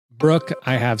Brooke,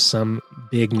 I have some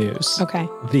big news. Okay.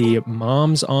 The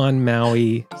Moms on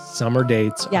Maui summer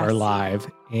dates Yes. are live,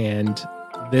 and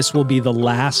this will be the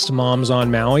last Moms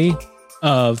on Maui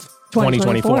of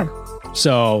 2024.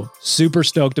 So super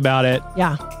stoked about it.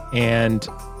 Yeah. And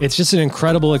it's just an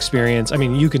incredible experience. I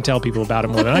mean, you can tell people about it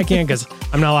more than I can because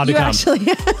I'm not allowed to come. Actually,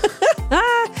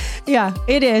 yeah,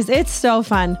 it is. It's so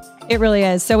fun. It really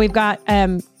is. So we've got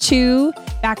 2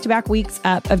 back-to-back weeks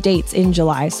up of dates in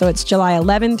July. So it's July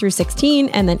 11 through 16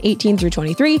 and then 18 through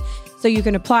 23. So you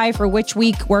can apply for which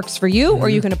week works for you, or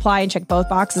you can apply and check both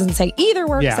boxes and say either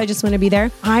works. Yeah. I just want to be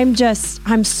there. I'm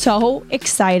so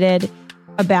excited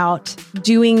about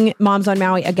doing Moms on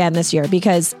Maui again this year,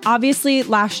 because obviously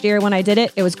last year when I did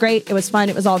it, it was great. It was fun.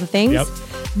 It was all the things. Yep.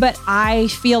 But I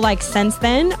feel like since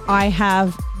then I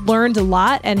have learned a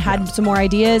lot and had some more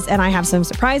ideas, and I have some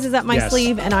surprises up my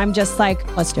sleeve, and I'm just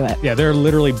like, let's do it. Yeah, there are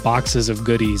literally boxes of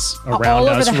goodies around all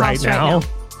over us the right house now,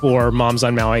 right for Moms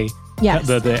on Maui. Yes.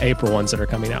 The April ones that are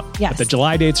coming out. Yes. But the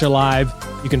July dates are live.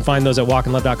 You can find those at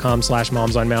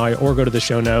walkandlove.com/Moms on Maui, or go to the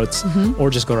show notes, or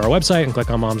just go to our website and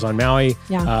click on Moms on Maui.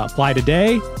 Yeah. Apply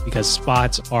today because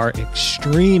spots are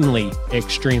extremely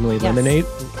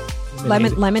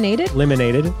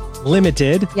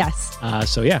limited. Yes.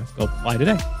 So yeah, go apply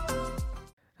today.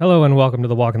 Hello and welcome to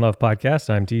the Walk in Love podcast.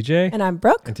 I'm TJ. And I'm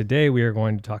Brooke. And today we are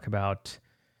going to talk about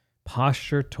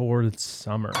posture towards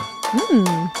summer.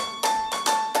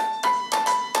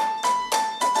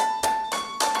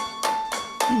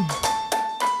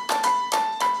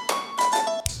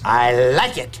 I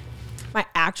like it. My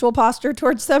actual posture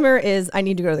towards summer is I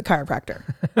need to go to the chiropractor.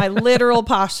 My literal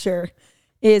posture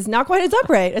is not quite as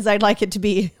upright as I'd like it to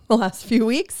be the last few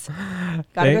weeks.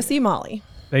 Gotta go see Molly.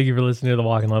 Thank you for listening to the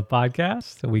Walk in Love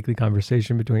podcast, a weekly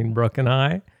conversation between Brooke and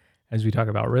I as we talk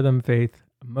about rhythm, faith,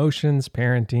 emotions,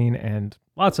 parenting, and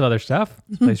lots of other stuff.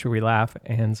 It's a place where we laugh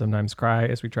and sometimes cry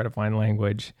as we try to find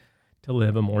language to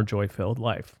live a more joy-filled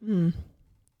life. Do you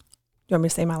want me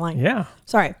to say my line? Yeah.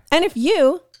 Sorry. And if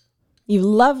you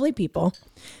lovely people,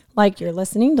 like you're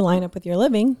listening to Line Up With Your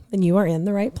Living, then you are in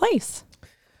the right place.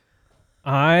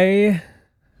 There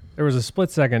was a split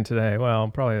second today, well,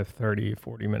 probably a 30,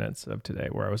 40 minutes of today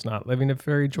where I was not living a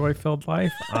very joy-filled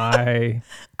life.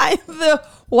 The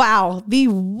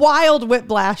wild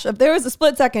whiplash of, there was a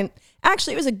split second.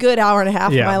 Actually, it was a good hour and a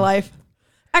half of my life.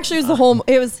 Actually,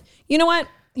 it was you know what?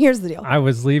 Here's the deal. I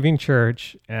was leaving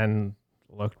church and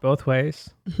looked both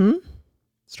ways.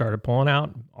 Started pulling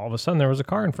out. All of a sudden, there was a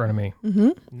car in front of me.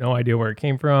 No idea where it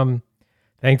came from.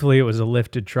 Thankfully, it was a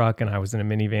lifted truck, and I was in a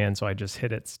minivan, so I just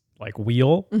hit its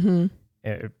wheel.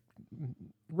 It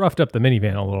roughed up the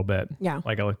minivan a little bit. Yeah.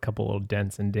 Like a couple little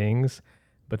dents and dings.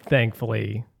 But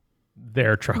thankfully,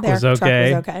 their truck was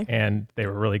okay. And they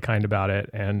were really kind about it.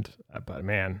 But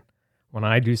man, when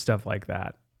I do stuff like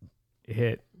that,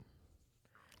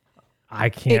 I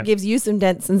can't. It gives you some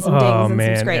dents and some dings and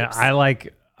some scrapes. I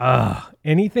like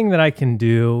anything that I can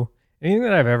do, anything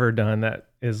that I've ever done that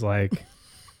is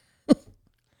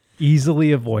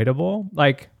easily avoidable.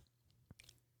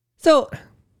 So,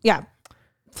 yeah.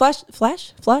 Flush. I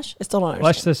still don't understand.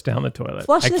 Flush this down the toilet.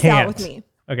 Flush this out with me.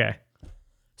 Okay.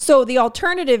 So the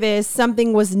alternative is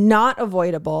something was not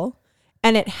avoidable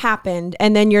and it happened,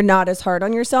 and then you're not as hard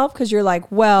on yourself because you're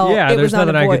like, well, yeah, there's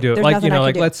nothing I could do.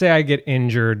 There's Let's say I get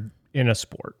injured in a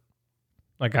sport.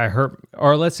 I hurt,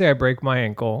 or let's say I break my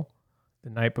ankle the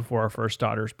night before our first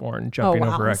daughter's born, jumping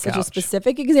over a Such couch. a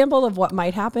specific example of what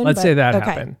might happen. Let's say that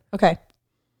happened. Okay.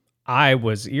 I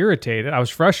was irritated. I was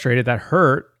frustrated. That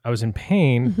hurt. I was in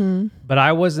pain, but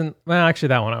I wasn't. Well, actually,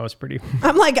 that one I was pretty.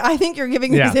 I'm like, I think you're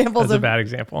giving examples that's of a bad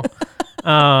example.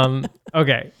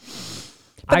 Okay.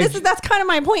 But that's kind of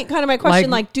my point, kind of my question.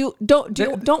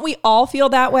 Don't we all feel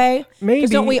that way? Maybe.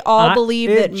 Don't we all believe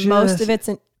that most of it's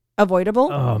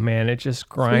avoidable? Oh man, it just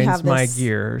grinds my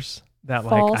gears that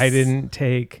I didn't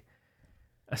take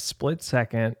a split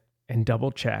second and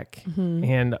double check,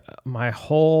 and my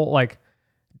whole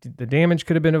the damage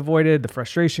could have been avoided, the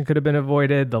frustration could have been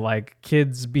avoided, the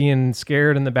kids being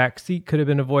scared in the back seat could have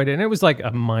been avoided, and it was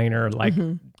a minor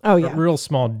a real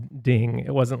small ding.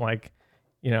 It wasn't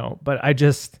but I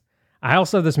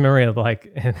also have this memory of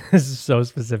and this is so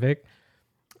specific.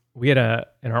 We had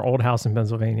in our old house in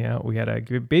Pennsylvania, we had a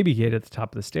baby gate at the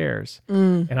top of the stairs.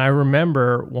 And I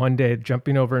remember one day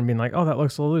jumping over and being like, oh, that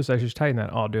looks a little loose. I should tighten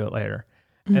that. I'll do it later.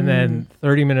 And then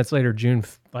 30 minutes later, June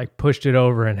pushed it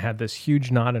over and had this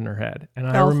huge knot in her head. And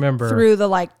I remember through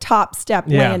the top step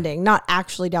landing, not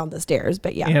actually down the stairs,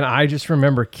 but yeah. And I just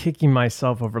remember kicking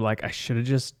myself over I should have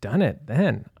just done it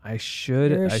then. I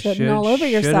should. You're shitting all over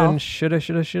yourself.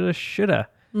 Shoulda.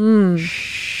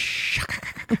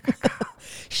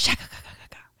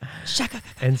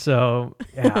 And so,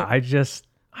 yeah,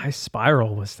 I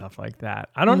spiral with stuff like that.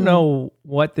 I don't know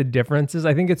what the difference is.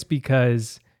 I think the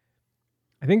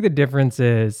difference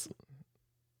is,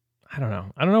 I don't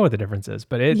know. I don't know what the difference is,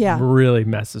 but it really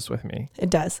messes with me. It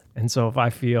does. And so if I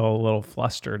feel a little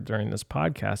flustered during this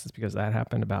podcast, it's because that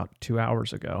happened about 2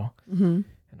 hours ago. Mm-hmm. And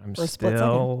I'm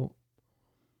still,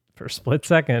 for a split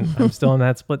second, I'm still in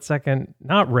that split second,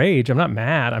 not rage. I'm not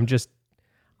mad. I'm just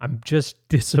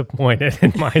disappointed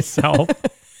in myself.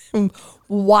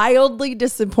 Wildly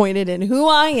disappointed in who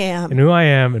I am. And who I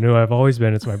am and who I've always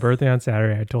been. It's my birthday on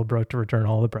Saturday. I told Brooke to return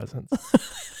all the presents.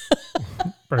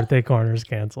 Birthday corner's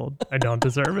canceled. I don't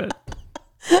deserve it.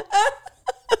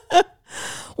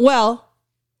 Well,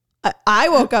 I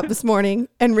woke up this morning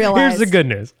and realized. Here's the good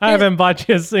news. I haven't bought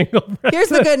you a single present. Here's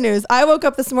the good news. I woke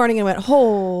up this morning and went,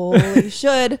 holy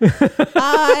should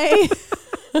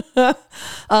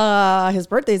his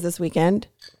birthday's this weekend.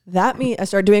 That means I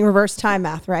started doing reverse time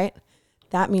math, right?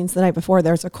 That means the night before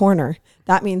there's a corner.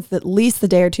 That means that at least the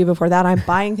day or two before that, I'm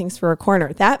buying things for a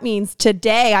corner. That means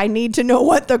today I need to know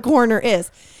what the corner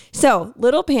is. So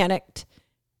little panicked.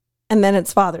 And then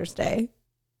it's Father's Day,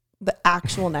 the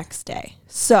actual next day.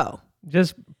 So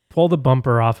just pull the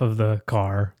bumper off of the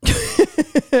car,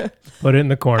 put it in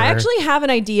the corner. I actually have an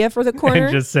idea for the corner.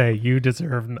 And just say, you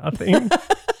deserve nothing.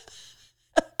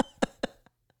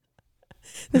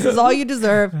 This is all you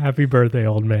deserve. Happy birthday,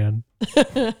 old man.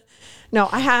 No,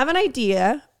 I have an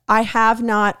idea. I have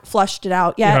not flushed it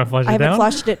out yet. I haven't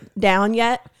flushed it down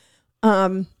yet.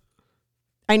 I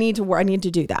need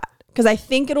to do that because I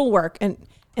think it'll work, and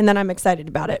then I'm excited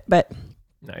about it. But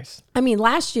nice. I mean,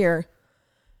 last year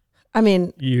I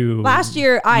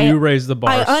raised the bar.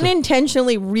 I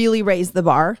unintentionally really raised the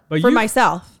bar for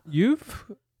myself.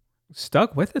 You've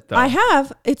stuck with it though. I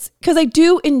have. It's because I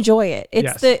do enjoy it.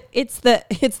 It's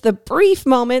the brief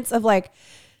moments of like,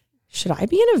 should I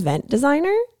be an event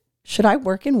designer? Should I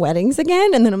work in weddings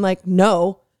again? And then I'm like,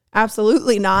 no,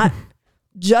 absolutely not.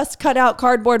 Just cut out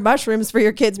cardboard mushrooms for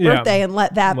your kid's birthday and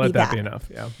let that be enough.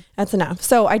 Yeah. That's enough.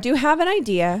 So I do have an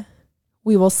idea.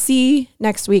 We will see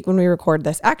next week when we record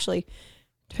this. Actually,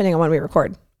 depending on when we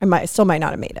record, I still might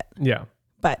not have made it. Yeah.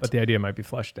 But the idea might be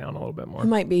flushed down a little bit more. It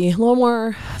might be a little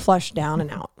more flushed down and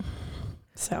out.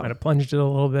 So might have plunged it a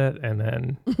little bit and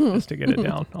then just to get it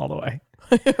down all the way.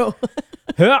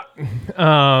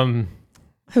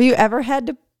 Have you ever had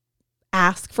to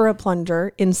ask for a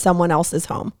plunger in someone else's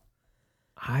home?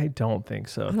 I don't think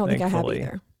so. I don't think I have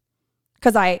either.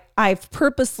 Because I've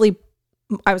purposely,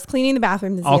 I was cleaning the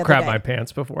bathroom the other day. I'll crap my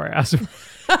pants before I ask.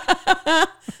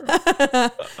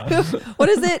 What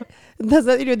is it? That's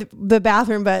nothing to do with the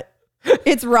bathroom, but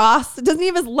it's Ross. Doesn't he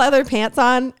have his leather pants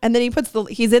on? And then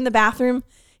he's in the bathroom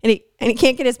and he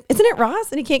can't get isn't it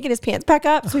Ross? And he can't get his pants back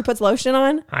up. So he puts lotion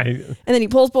on. And then he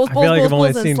pulls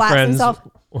and slaps himself.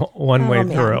 One way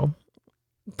through.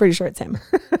 Pretty sure it's him.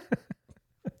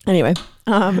 Anyway,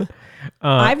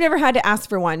 I've never had to ask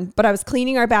for one, but I was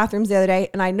cleaning our bathrooms the other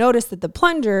day and I noticed that the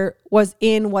plunger was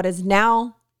in what is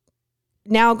now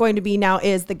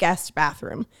is the guest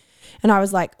bathroom. And I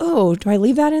was like, oh, do I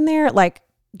leave that in there? Like,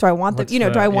 do I want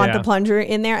the plunger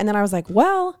in there? And then I was like,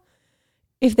 well,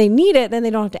 if they need it, then they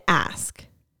don't have to ask.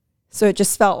 So it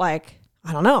just felt like,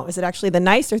 I don't know, is it actually the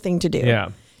nicer thing to do? Yeah.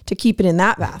 To keep it in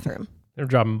that bathroom? They're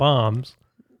dropping bombs.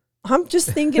 I'm just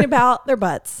thinking about their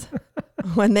butts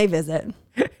when they visit.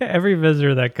 Every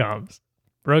visitor that comes,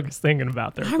 Brooke is thinking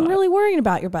about their butt. I'm really worrying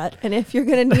about your butt. And if you're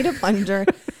going to need a plunger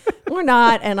or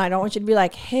not, and I don't want you to be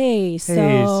like, hey,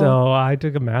 so I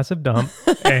took a massive dump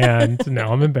and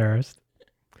now I'm embarrassed.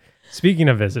 Speaking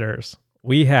of visitors,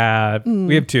 we have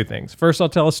two things. First, I'll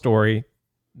tell a story.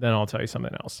 Then I'll tell you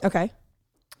something else. Okay.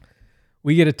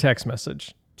 We get a text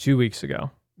message 2 weeks ago.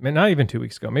 I mean, not even 2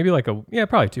 weeks ago. Maybe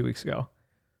probably 2 weeks ago.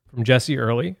 From Jesse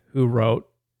Early, who wrote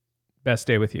Best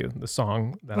Day With You, the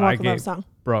song that I gave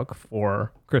Brooke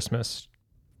for Christmas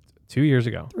 2 years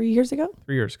ago. 3 years ago?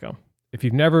 3 years ago. If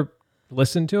you've never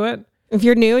listened to it. If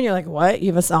you're new and you're like, what? You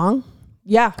have a song?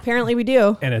 Yeah, apparently we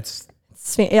do. And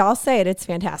I'll say it. It's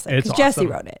fantastic. It's awesome. Jesse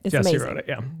wrote it. It's amazing. Jesse wrote it,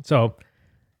 yeah. So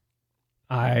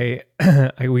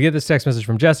we get this text message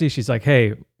from Jesse. She's like,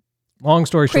 hey, long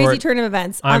story short. Crazy turn of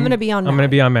events. I'm going to be on Maui. I'm going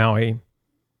to be on Maui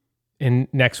in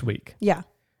next week. Yeah.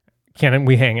 Can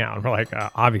we hang out? And we're like,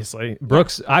 obviously.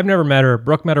 Brooke's, I've never met her.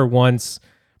 Brooke met her once.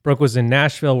 Brooke was in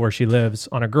Nashville where she lives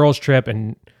on a girls trip,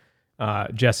 and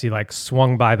Jesse like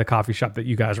swung by the coffee shop that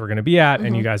you guys were going to be at,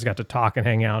 and you guys got to talk and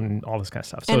hang out and all this kind of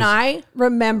stuff. So and I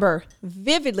remember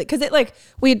vividly, because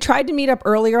we had tried to meet up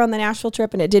earlier on the Nashville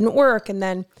trip and it didn't work. And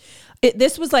then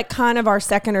this was like kind of our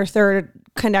second or third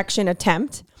connection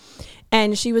attempt.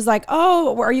 And she was like,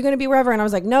 oh, are you going to be wherever? And I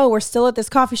was like, no, we're still at this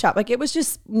coffee shop. Like, it was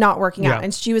just not working out.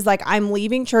 And she was like, I'm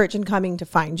leaving church and coming to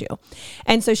find you.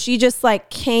 And so she just like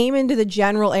came into the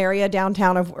general area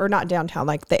downtown or not downtown,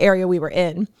 like the area we were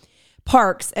in,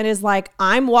 Parks, and is like,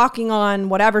 I'm walking on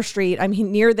whatever street. I'm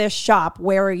near this shop.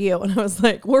 Where are you? And I was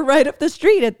like, we're right up the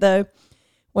street at the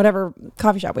whatever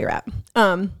coffee shop we were at.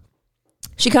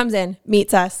 She comes in,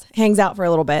 meets us, hangs out for a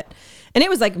little bit. And it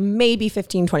was like maybe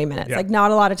 15, 20 minutes, like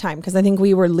not a lot of time. Cause I think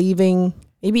we were leaving,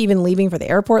 maybe even leaving for the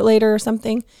airport later or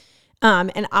something.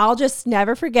 And I'll just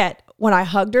never forget when I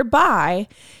hugged her bye,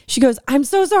 she goes, I'm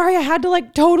so sorry. I had to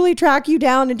like totally track you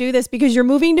down and do this because you're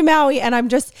moving to Maui. And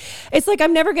it's like,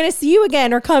 I'm never going to see you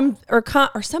again or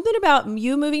something about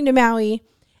you moving to Maui.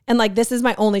 And like, this is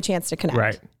my only chance to connect.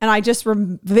 Right. And I just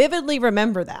vividly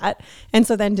remember that. And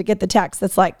so then to get the text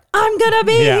that's like, I'm going to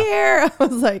be here. I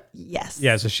was like, yes.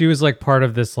 Yeah. So she was like part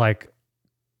of this like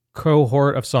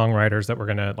cohort of songwriters that were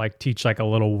going to like teach like a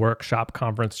little workshop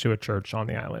conference to a church on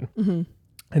the island. Mm-hmm.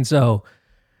 And so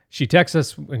she texts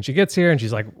us when she gets here and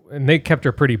she's like, and they kept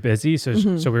her pretty busy.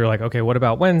 So, so we were like, okay, what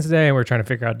about Wednesday? And we we're trying to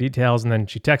figure out details. And then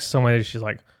she texts someone, she's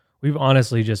like, we've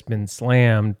honestly just been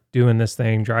slammed doing this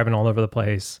thing, driving all over the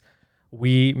place.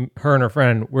 Her and her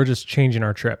friend, we're just changing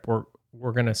our trip.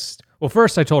 We're going to, well,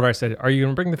 first I told her, I said, are you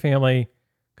going to bring the family?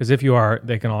 Because if you are,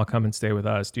 they can all come and stay with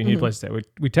us. Do you need a place to stay?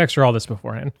 We text her all this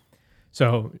beforehand.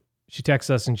 So she texts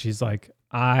us and she's like,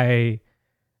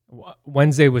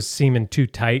 Wednesday was seeming too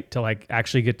tight to like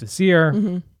actually get to see her.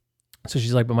 Mm-hmm. So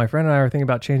she's like, but my friend and I are thinking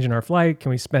about changing our flight.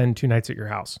 Can we spend 2 nights at your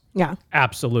house? Yeah.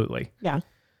 Absolutely. Yeah.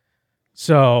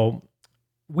 So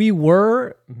we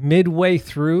were midway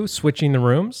through switching the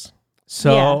rooms.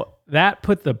 So that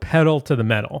put the pedal to the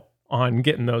metal on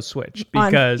getting those switched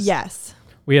because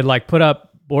we had like put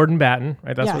up board and batten,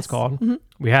 right? That's what it's called. Mm-hmm.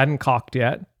 We hadn't caulked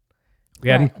yet. We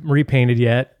hadn't repainted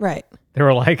yet. Right. They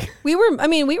were like, we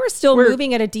were still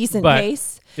moving at a decent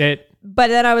pace. But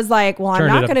then I was like, well, I'm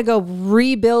not going to go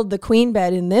rebuild the queen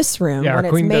bed in this room when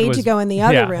it's made to go in the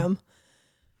other room.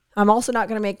 I'm also not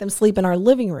going to make them sleep in our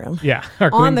living room. Yeah. Our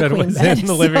queen bed was in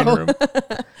the living room.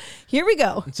 Here we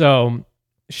go. So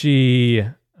we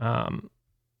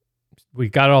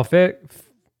got it all fit.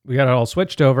 We got it all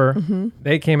switched over. Mm-hmm.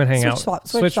 They came and hang out.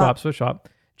 Switch swap.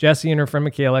 Jessie and her friend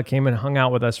Michaela came and hung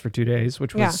out with us for 2 days,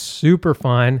 which was super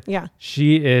fun. Yeah.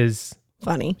 She is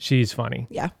funny. She's funny.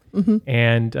 Yeah. Mm-hmm.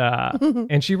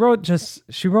 And she wrote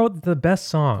the best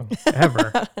song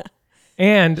ever.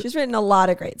 And she's written a lot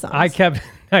of great songs.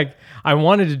 I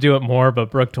wanted to do it more,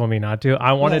 but Brooke told me not to.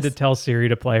 I wanted to tell Siri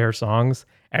to play her songs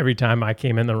every time I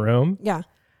came in the room. Yeah.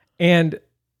 And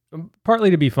partly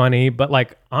to be funny, but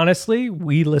like, honestly,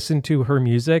 we listen to her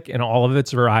music in all of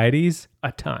its varieties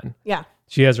a ton. Yeah.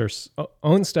 She has her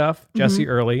own stuff, Jessie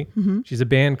Early. Mm-hmm. She's a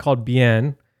band called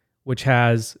Bien, which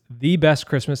has the best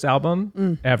Christmas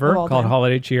album ever called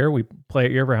Holiday Cheer. We play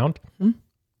it year round. Mm-hmm.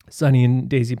 Sunny and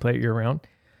Daisy play it year round.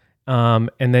 And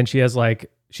then she's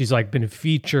been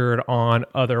featured on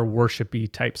other worshipy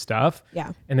type stuff.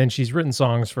 Yeah. And then she's written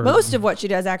songs for most of what she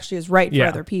does actually is write for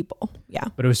other people. Yeah.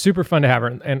 But it was super fun to have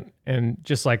her and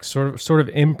just like sort of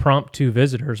impromptu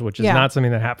visitors, which is not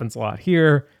something that happens a lot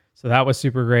here. So that was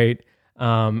super great.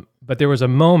 But there was a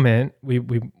moment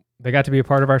they got to be a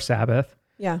part of our Sabbath.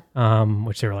 Yeah.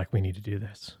 Which they were like, we need to do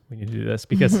this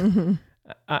because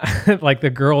like the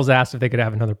girls asked if they could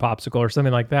have another popsicle or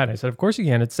something like that. And I said, of course you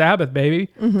can. It's Sabbath, baby.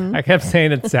 Mm-hmm. I kept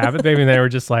saying it's Sabbath, baby. And they were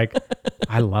just like,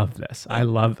 I love this. I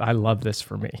love this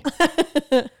for me.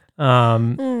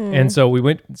 And so we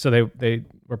went, so they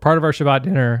were part of our Shabbat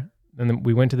dinner. And then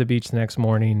we went to the beach the next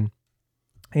morning.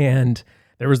 And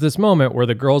there was this moment where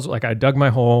the girls, like I dug my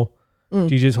hole.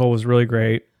 DJ's hole was really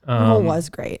great. The hole was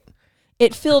great.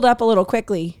 It filled up a little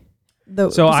quickly.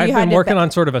 So I've been working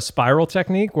on sort of a spiral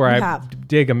technique where I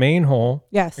dig a main hole.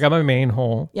 Yes. I got my main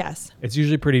hole. Yes. It's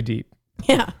usually pretty deep.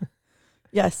 Yeah.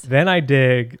 Yes. Then I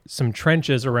dig some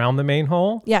trenches around the main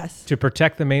hole. Yes. To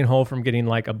protect the main hole from getting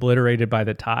like obliterated by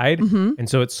the tide. Mm-hmm. And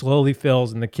so it slowly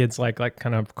fills and the kids like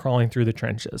kind of crawling through the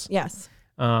trenches. Yes.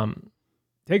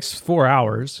 Takes 4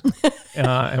 hours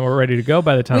and we're ready to go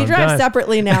by the time we drive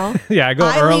separately now. Yeah, I go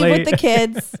early. I leave with the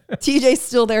kids. TJ's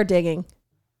still there digging.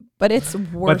 But it's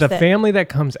worth it. But the family that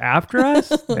comes after us,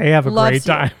 they have a great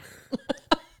time.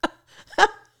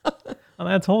 Well,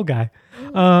 that's whole guy.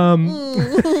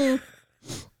 I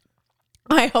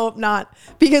hope not.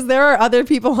 Because there are other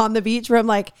people on the beach where I'm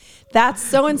like, that's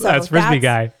so-and-so. That's Frisbee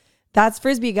guy. That's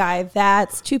Frisbee guy.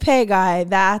 That's toupee guy.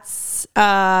 That's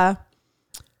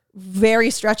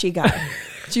very stretchy guy.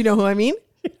 Do you know who I mean?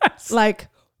 Yes. Like,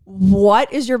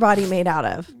 what is your body made out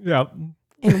of? Yeah.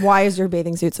 And why is your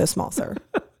bathing suit so small, sir?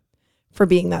 for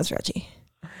being that stretchy.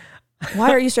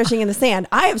 Why are you stretching in the sand?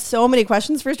 I have so many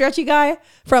questions for Stretchy Guy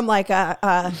from like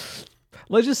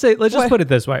let's just put it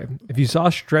this way. If you saw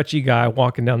a stretchy guy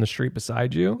walking down the street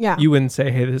beside you, you wouldn't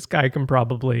say, hey, this guy can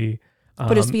probably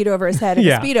put his feet over his head and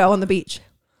a Speedo on the beach.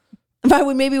 If I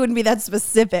wouldn't be that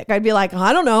specific. I'd be like,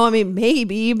 I don't know. I mean,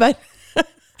 maybe, but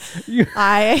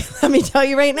let me tell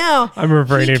you right now. I'm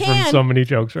refraining from so many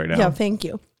jokes right now. Yeah, thank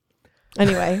you.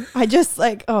 Anyway, I just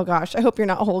like, oh gosh, I hope you're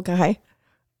not a whole guy.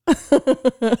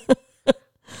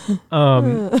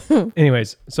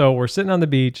 Anyways, so we're sitting on the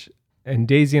beach and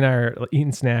Daisy and I are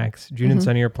eating snacks. June and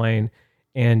Sunny are playing,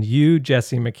 and you,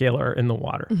 Jesse, and Michaela are in the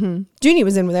water. Junie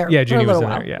was in there. Yeah, Junie was in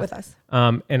there with us.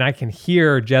 And I can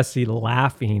hear Jesse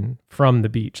laughing from the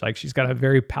beach. Like she's got a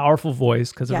very powerful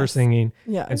voice because of her singing.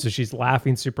 Yeah. And so she's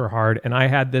laughing super hard. And I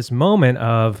had this moment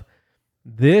of,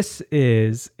 this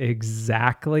is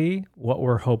exactly what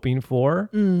we're hoping for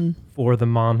the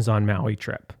Moms on Maui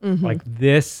trip. Like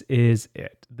this is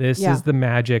it. This is the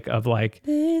magic of like,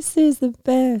 this is the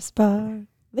best part.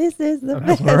 This is the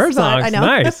best part. Her songs. I know.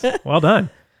 Nice. Well done.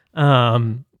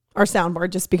 Our soundboard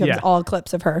just becomes all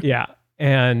clips of her. Yeah.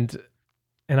 And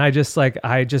I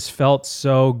just felt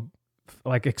so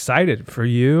like excited for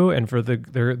you and for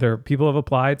their people have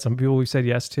applied. Some people we said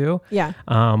yes to. Yeah.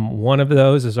 One of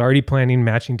those is already planning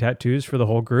matching tattoos for the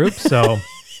whole group. So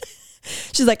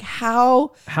she's like,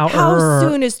 how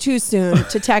soon is too soon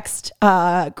to text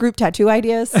group tattoo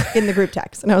ideas in the group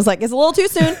text? And I was like, it's a little too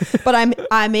soon, but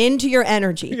I'm into your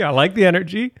energy. Yeah, I like the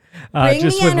energy.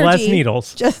 Just with less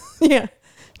needles. But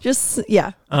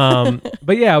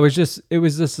yeah, it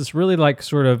was this really like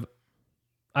sort of,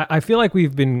 I feel like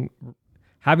we've been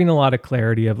having a lot of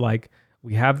clarity of like,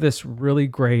 we have this really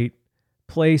great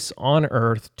place on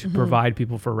earth to provide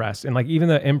people for rest. And like even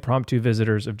the impromptu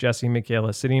visitors of Jesse and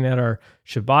Michaela sitting at our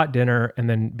Shabbat dinner and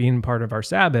then being part of our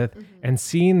Sabbath and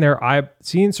seeing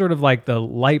seeing sort of like the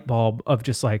light bulb of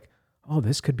just like, oh,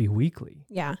 this could be weekly.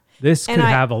 Yeah. This could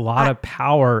have a lot of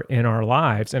power in our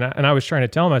lives. And I was trying to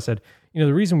tell him, I said,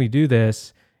 the reason we do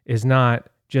this is not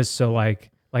just so like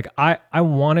I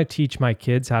want to teach my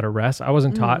kids how to rest. I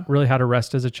wasn't taught really how to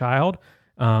rest as a child.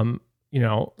 I mean,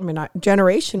 not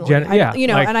generationally.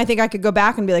 And I think I could go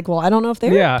back and be like, well, I don't know if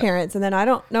they're parents. And then I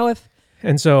don't know if.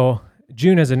 And so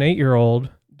June as an 8-year-old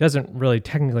doesn't really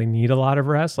technically need a lot of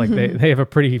rest. Like they have a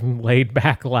pretty laid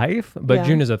back life, but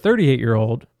June is a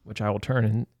 38-year-old, which I will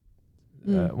turn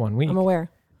in 1 week. I'm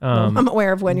aware. I'm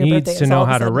aware of when your birthday is. Needs to know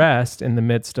how to rest in the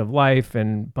midst of life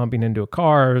and bumping into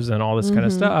cars and all this kind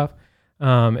of stuff.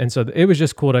 And so it was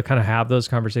just cool to kind of have those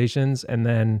conversations. And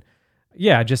then,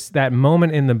 just that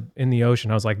moment in the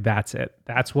ocean, I was like, that's it.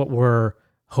 That's what we're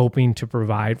hoping to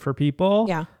provide for people.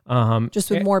 Yeah.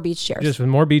 Just with more beach chairs. Just with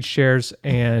more beach chairs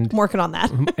and I'm working on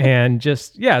that. And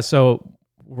so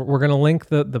we're going to link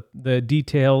the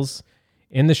details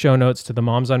in the show notes to the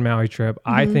Moms on Maui trip.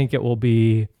 I think it will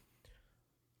be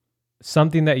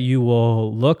something that you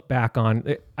will look back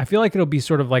on. I feel like it'll be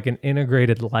sort of like an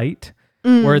integrated light.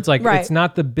 Where it's like, it's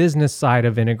not the business side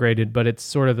of integrated, but it's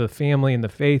sort of the family and the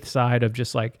faith side of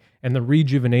just like, and the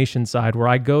rejuvenation side where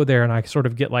I go there and I sort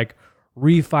of get like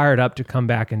re-fired up to come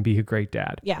back and be a great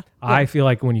dad. Yeah. I feel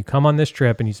like when you come on this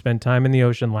trip and you spend time in the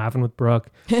ocean laughing with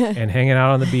Brooke and hanging out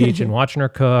on the beach and watching her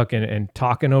cook and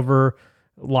talking over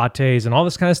lattes and all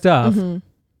this kind of stuff.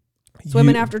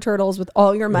 Swimming after turtles with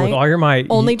all your might.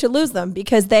 Only to lose them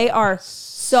because they are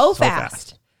so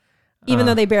fast. Even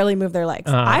though they barely move their legs.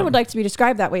 I would like to be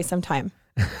described that way sometime,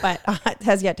 but it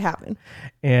has yet to happen.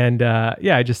 And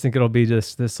I just think it'll be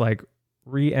just this like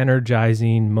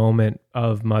re-energizing moment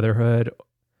of motherhood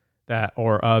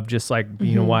or of just like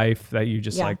being a wife that you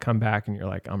just like come back and you're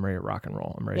like, I'm ready to rock and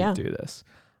roll. I'm ready to do this.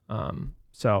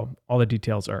 So all the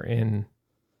details are in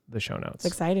the show notes. It's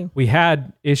exciting. We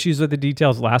had issues with the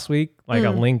details last week. Like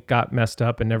a link got messed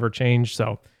up and never changed.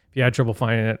 So if you had trouble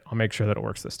finding it, I'll make sure that it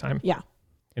works this time. Yeah.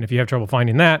 And if you have trouble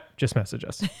finding that, just message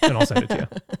us and I'll send it to you.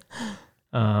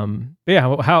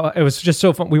 But how it was just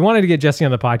so fun. We wanted to get Jessie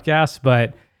on the podcast,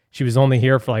 but she was only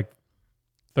here for like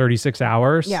 36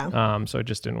 hours. Yeah. So it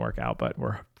just didn't work out, but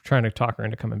we're trying to talk her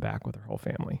into coming back with her whole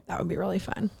family. That would be really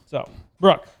fun. So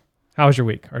Brooke, how was your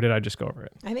week? Or did I just go over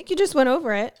it? I think you just went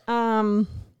over it.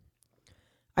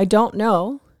 I don't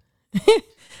know.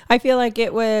 I feel like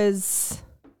it was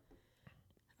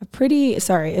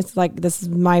it's like this is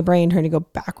my brain trying to go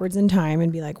backwards in time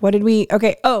and be like, what did we,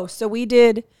 so we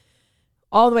did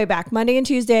all the way back. Monday and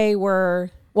Tuesday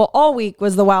all week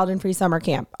was the Wild and Free summer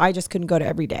camp. I just couldn't go to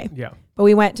every day. Yeah. But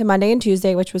we went to Monday and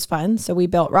Tuesday, which was fun. So we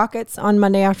built rockets on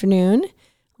Monday afternoon,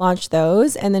 launched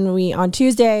those. And then on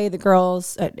Tuesday, the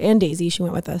girls and Daisy, she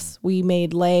went with us. We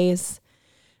made leis.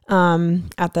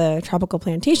 at the tropical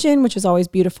plantation, which is always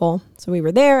beautiful. So we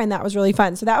were there and that was really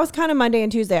fun. So that was kind of Monday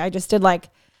and Tuesday. I just did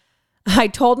I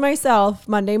told myself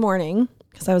Monday morning,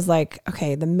 because I was like,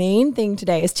 okay, the main thing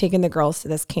today is taking the girls to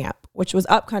this camp, which was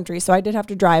up country. So I did have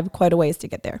to drive quite a ways to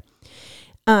get there.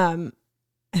 And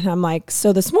I'm like,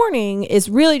 so this morning is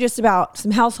really just about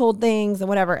some household things and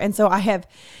whatever. And so I have,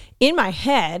 in my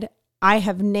head, I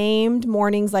have named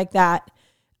mornings like that,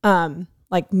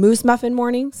 like moose muffin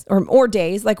mornings or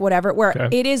days, like whatever, where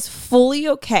it is fully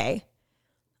okay.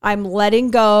 I'm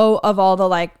letting go of all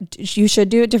the you should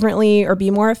do it differently or be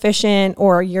more efficient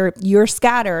or you're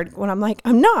scattered, when I'm like,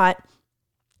 I'm not.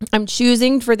 I'm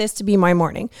choosing for this to be my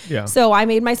morning. Yeah. So I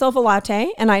made myself a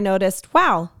latte and I noticed,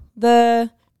 wow, the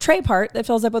tray part that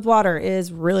fills up with water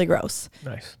is really gross.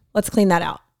 Nice. Let's clean that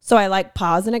out. So I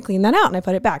paused and I cleaned that out and I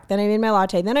put it back. Then I made my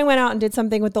latte. Then I went out and did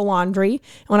something with the laundry.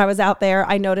 And when I was out there,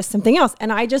 I noticed something else.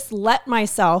 And I just let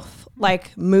myself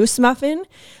moose muffin.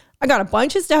 I got a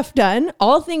bunch of stuff done.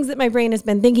 All things that my brain has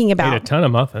been thinking about. Made a ton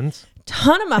of muffins.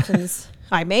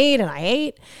 I made and I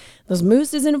ate. Those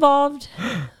mooses involved.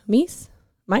 Mice.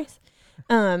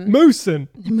 Moosin.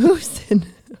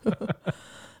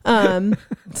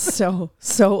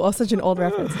 Such an old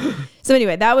reference. So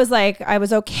anyway, that was I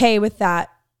was okay with that.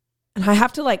 And I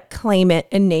have to claim it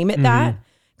and name it that.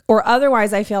 Or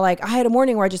otherwise I feel like I had a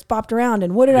morning where I just bopped around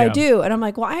and what did I do? And I'm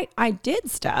like, well, I did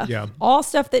stuff. Yeah. All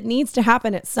stuff that needs to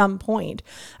happen at some point.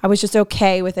 I was just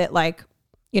okay with it, kind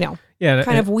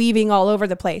of weaving all over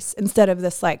the place instead of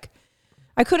this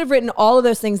I could have written all of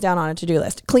those things down on a to-do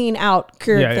list. Clean out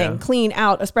Keurig thing, clean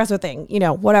out espresso thing,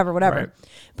 whatever. Right.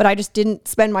 But I just didn't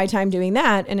spend my time doing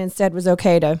that and instead was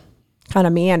okay to kind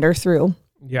of meander through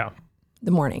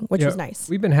the morning, which was nice.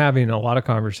 We've been having a lot of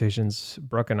conversations,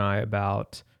 Brooke and I,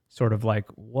 about sort of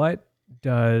what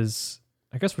does,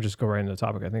 I guess we'll just go right into the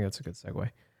topic. I think that's a good segue.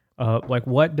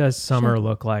 What does summer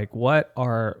look like? What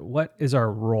is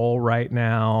our role right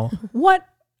now? What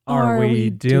are we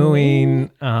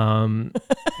doing?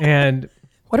 And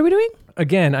what are we doing?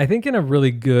 Again, I think in a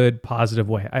really good, positive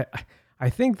way. I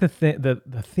think the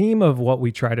theme of what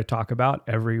we try to talk about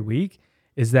every week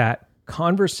is that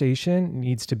conversation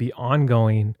needs to be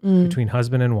ongoing between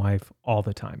husband and wife all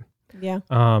the time. Yeah.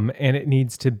 And it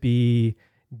needs to be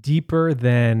deeper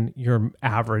than your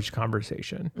average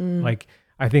conversation.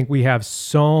 I think we have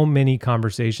so many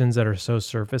conversations that are so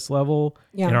surface level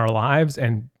in our lives,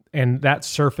 and that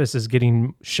surface is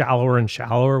getting shallower and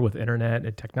shallower with internet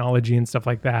and technology and stuff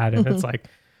like that. And it's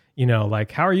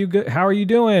how are you good? How are you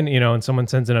doing? And someone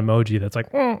sends an emoji that's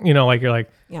you're like,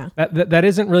 that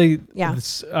isn't really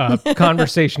this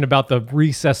conversation about the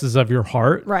recesses of your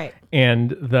heart. Right.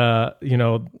 And the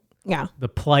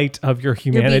plight of your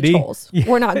humanity. Your beach holes.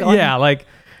 We're not going.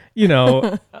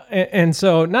 And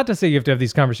so not to say you have to have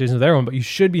these conversations with everyone, but you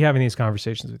should be having these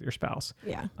conversations with your spouse.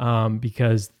 Yeah.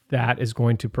 Because that is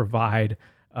going to provide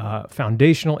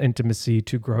foundational intimacy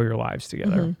to grow your lives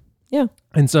together. Mm-hmm. Yeah.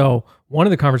 And so one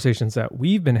of the conversations that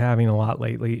we've been having a lot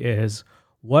lately is,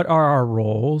 what are our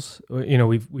roles?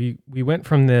 We went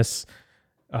from this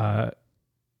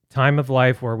time of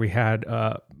life where we had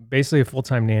basically a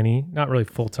full-time nanny, not really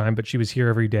full-time, but she was here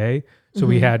every day. So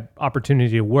we had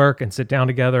opportunity to work and sit down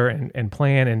together and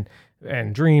plan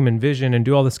and dream and vision and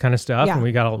do all this kind of stuff. Yeah. And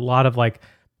we got a lot of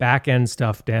back end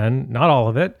stuff done, not all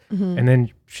of it. And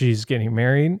then she's getting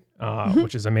married,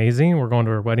 which is amazing. We're going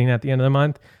to her wedding at the end of the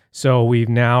month. So we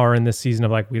now are in this season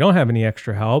of we don't have any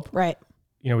extra help. Right.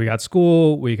 We got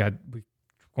school, we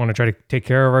want to try to take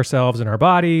care of ourselves and our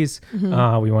bodies. We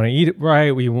want to eat it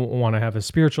right. We want to have a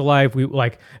spiritual life.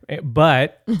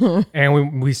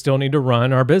 And we still need to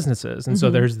run our businesses. And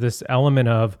so there's this element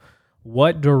of,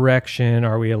 what direction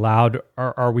are we allowed?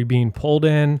 Are we being pulled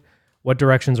in? What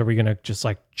directions are we going to just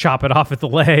chop it off at the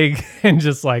leg and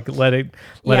just let it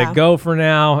go for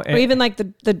now? Or even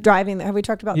the driving. Have we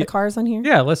talked about the cars on here?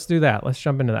 Yeah, let's do that. Let's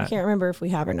jump into that. I can't remember if we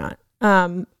have or not.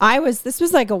 This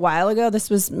was a while ago. This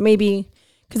was maybe,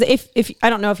 because if I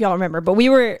don't know if y'all remember, but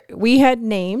we had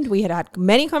had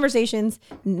many conversations,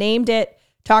 named it,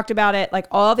 talked about it,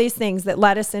 all these things that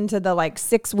led us into the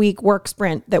 6-week work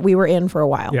sprint that we were in for a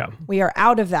while. Yeah. We are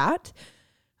out of that.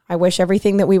 I wish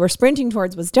everything that we were sprinting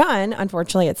towards was done.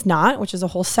 Unfortunately, it's not, which is a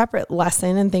whole separate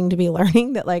lesson and thing to be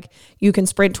learning, that you can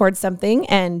sprint towards something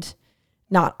and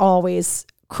not always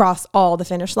cross all the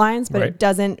finish lines, but It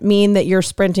doesn't mean that your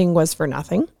sprinting was for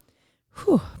nothing.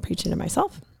 Whew, preaching to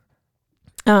myself.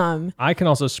 I can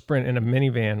also sprint in a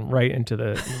minivan right into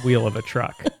the wheel of a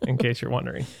truck, in case you're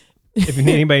wondering. If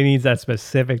anybody needs that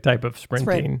specific type of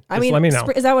sprinting, let me know.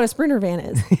 Is that what a sprinter van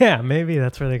is? Yeah, maybe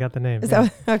that's where they got the name.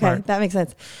 Okay, that makes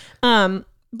sense.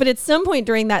 But at some point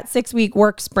during that 6-week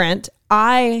work sprint,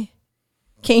 I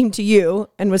came to you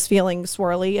and was feeling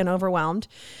swirly and overwhelmed.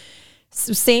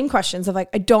 So same questions of like,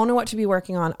 I don't know what to be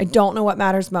working on. I don't know what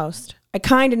matters most. I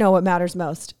kind of know what matters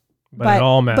most. But it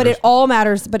all matters. But it all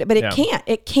matters. But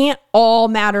it can't all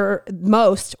matter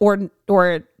most or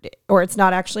it's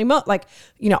not actually like,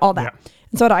 all that. Yeah.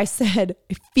 And so what I said,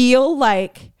 I feel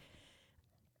like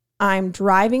I'm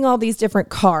driving all these different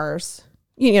cars,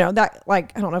 that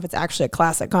like, I don't know if it's actually a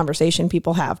classic conversation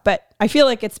people have, but I feel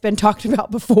like it's been talked about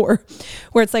before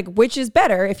where it's like, which is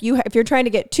better if you're trying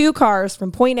to get 2 cars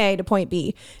from point A to point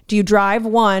B, do you drive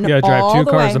one? Yeah, drive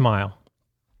 2 cars a mile.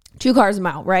 2 cars a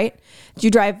mile, right? Do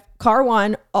you drive car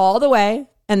 1 all the way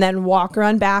and then walk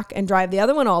around back and drive the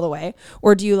other one all the way?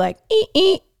 Or do you like,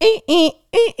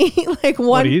 like one?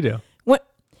 What do you do? What?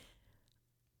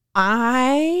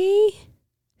 I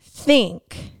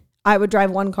think I would drive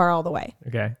 1 car all the way.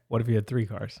 Okay. What if you had 3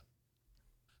 cars?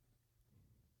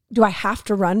 Do I have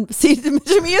to run? See, to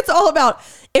me, it's all about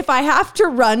if I have to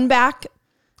run back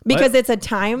because it's a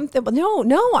time that,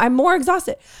 no, I'm more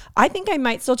exhausted. I think I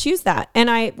might still choose that.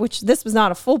 And which this was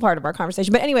not a full part of our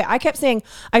conversation, but anyway, I kept saying,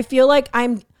 I feel like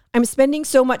I'm spending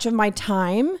so much of my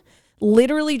time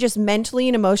literally just mentally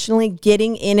and emotionally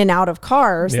getting in and out of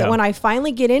cars that when I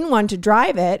finally get in one to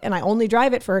drive it and I only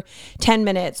drive it for 10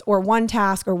 minutes or one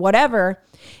task or whatever,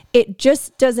 it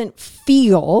just doesn't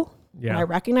feel, and I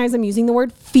recognize I'm using the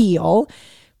word feel,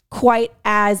 quite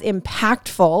as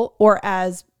impactful or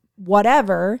as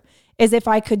whatever as if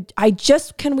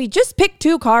can we just pick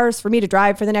 2 cars for me to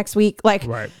drive for the next week? Like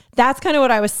that's kind of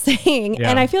what I was saying. Yeah.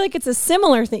 And I feel like it's a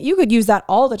similar thing. You could use that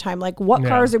all the time. Like what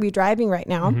cars are we driving right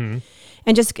now? Mm-hmm.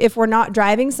 And just if we're not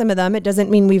driving some of them, it doesn't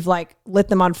mean we've like lit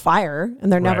them on fire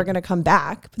and they're never going to come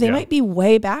back, but they might be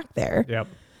way back there. Yep.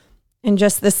 And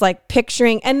just this like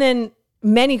picturing, and then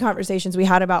many conversations we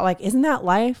had about like, isn't that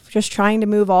life? Just trying to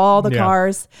move all the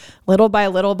cars little by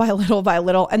little by little by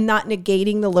little and not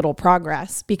negating the little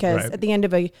progress, because at the end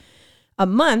of a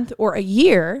month or a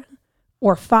year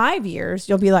or 5 years,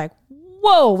 you'll be like,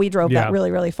 whoa, we drove that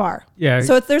really, really far. Yeah.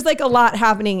 So there's like a lot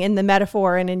happening in the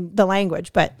metaphor and in the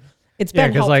language, but it's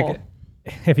been helpful. Like,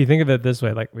 if you think of it this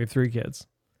way, like we have 3 kids.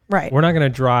 Right. We're not going to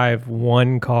drive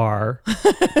 1 car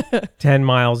 10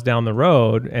 miles down the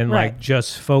road and like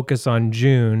just focus on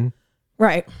June.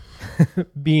 Right.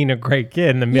 Being a great kid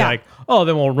and then be like, oh,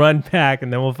 then we'll run back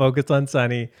and then we'll focus on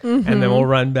Sunny and then we'll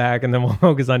run back and then we'll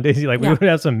focus on Daisy. Like we would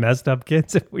have some messed up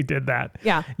kids if we did that.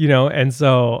 Yeah. And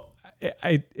so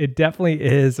it definitely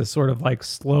is a sort of like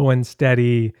slow and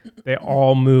steady. They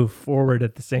all move forward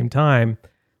at the same time.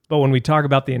 But when we talk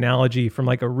about the analogy from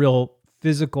like a real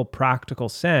physical, practical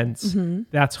sense,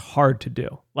 that's hard to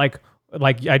do. Like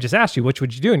I just asked you, which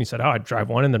would you do? And you said, oh, I'd drive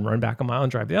one and then run back a mile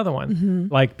and drive the other one.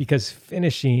 Like, because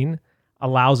finishing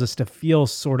allows us to feel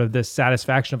sort of this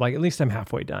satisfaction of like, at least I'm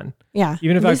halfway done. Yeah.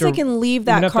 Even if I can leave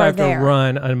that car there, to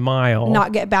run a mile,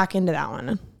 not get back into that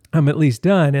one, I'm at least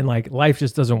done. And like, life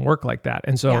just doesn't work like that.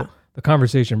 And so the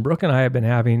conversation Brooke and I have been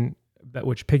having, that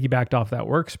which piggybacked off that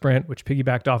work sprint, which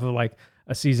piggybacked off of like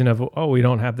a season of, oh, we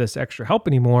don't have this extra help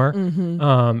anymore,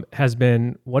 has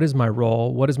been, what is my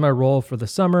role? What is my role for the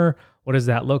summer? What does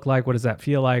that look like? What does that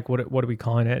feel like? What are we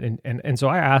calling it? And so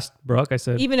I asked Brooke, I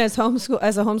said, even as a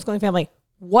homeschooling family,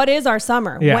 what is our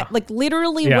summer? Yeah.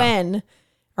 When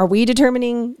are we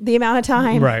determining the amount of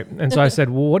time? Right. And so I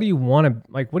said, well, what do you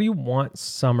want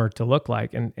summer to look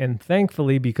like? And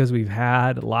thankfully, because we've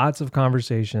had lots of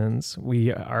conversations,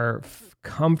 we are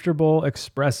comfortable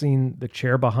expressing the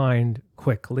chair behind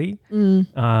quickly.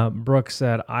 Brooke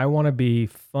said, I want to be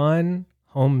fun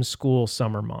homeschool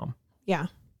summer mom. Yeah.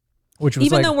 Which was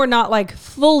even though we're not like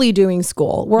fully doing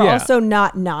school, we're also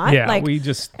not. Yeah, like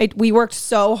we worked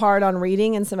so hard on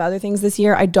reading and some other things this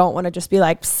year. I don't want to just be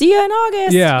like, see you in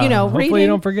August. Yeah. Hopefully reading. You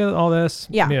don't forget all this.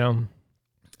 Yeah.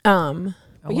 But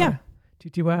yeah.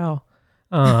 TTYL.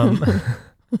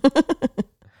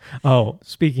 Oh,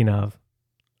 speaking of,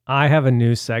 I have a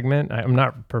new segment. I'm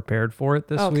not prepared for it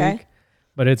this week,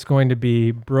 but it's going to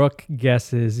be Brooke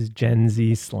guesses Gen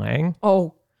Z slang.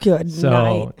 Oh, good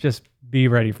night. Just be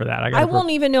ready for that. I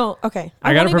won't even know. Okay.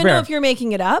 I won't even know if you're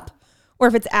making it up or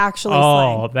if it's actually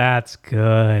slang. Oh, that's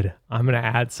good. I'm going to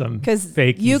add some fakies in there.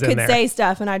 You could say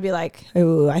stuff and I'd be like,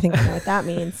 ooh, I think I know what that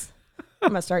means. I'm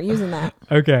going to start using that.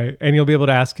 Okay. And you'll be able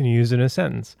to ask, can you use it in a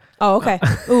sentence? Oh, okay.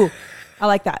 Ooh, I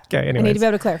like that. Okay. Anyways. I need to be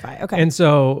able to clarify. Okay. And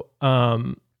so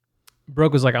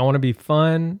Brooke was like, I want to be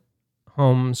fun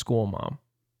homeschool mom.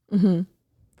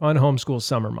 Fun homeschool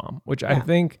summer mom, which I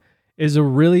think is a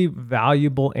really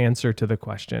valuable answer to the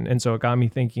question. And so it got me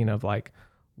thinking of like,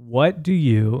 what do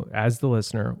you, as the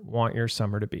listener, want your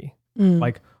summer to be?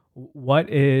 Like, what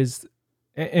is,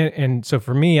 and so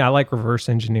for me, I like reverse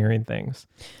engineering things.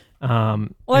 Well,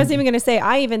 I was even going to say,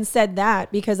 I even said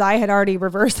that because I had already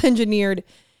reverse engineered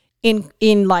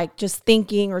in like just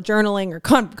thinking or journaling or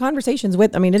conversations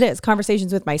with,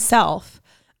 conversations with myself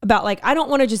about like, I don't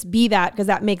want to just be that because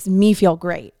that makes me feel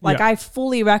great. Like I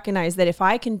fully recognize that if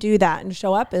I can do that and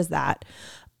show up as that,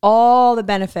 all the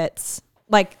benefits,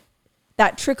 like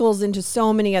that trickles into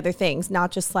so many other things,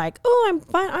 not just like, oh, I'm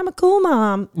fine, I'm a cool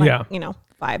mom. Like,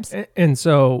 vibes. And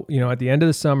so, at the end of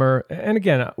the summer, and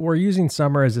again, we're using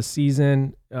summer as a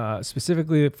season,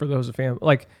 specifically for those of family,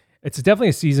 like it's definitely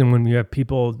a season when you have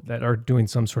people that are doing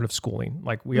some sort of schooling.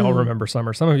 Like we all remember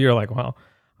summer. Some of you are like, well,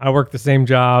 I work the same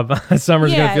job.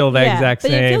 Summer's going to feel the exact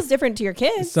same. But it feels different to your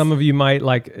kids. Some of you might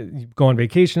like go on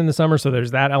vacation in the summer. So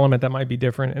there's that element that might be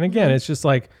different. And again, it's just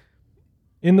like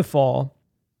in the fall,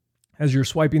 as you're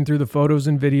swiping through the photos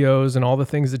and videos and all the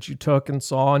things that you took and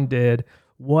saw and did,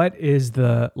 what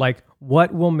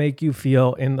will make you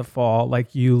feel in the fall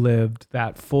like you lived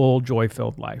that full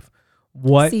joy-filled life?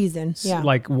 What season? Yeah.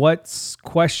 Like what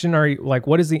question are you, like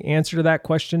what is the answer to that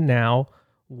question now?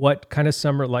 What kind of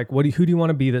summer, like who do you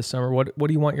want to be this summer? What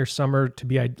do you want your summer to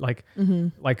be like,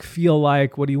 like feel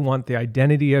like? What do you want the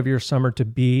identity of your summer to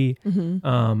be?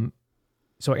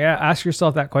 So ask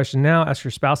yourself that question now, ask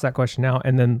your spouse that question now,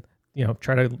 and then,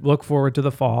 try to look forward to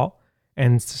the fall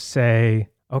and say,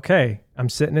 okay, I'm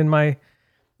sitting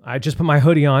I just put my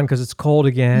hoodie on because it's cold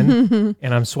again,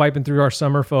 and I'm swiping through our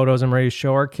summer photos. I'm ready to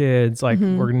show our kids, like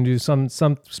we're going to do some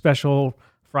special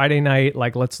Friday night,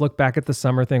 like let's look back at the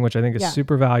summer thing, which I think is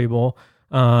super valuable.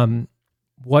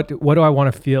 What do I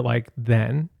want to feel like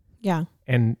then? Yeah.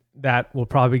 And that will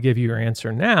probably give you your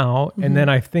answer now. And then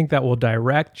I think that will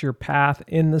direct your path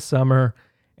in the summer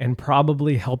and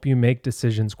probably help you make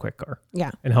decisions quicker.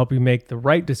 Yeah. And help you make the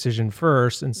right decision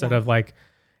first instead of like,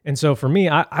 and so for me,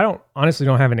 I honestly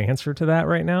don't have an answer to that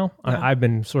right now. Yeah. I've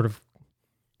been sort of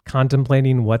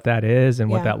contemplating what that is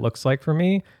and what that looks like for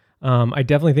me. I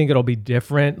definitely think it'll be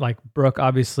different. Like Brooke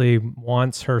obviously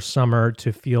wants her summer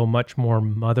to feel much more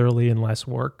motherly and less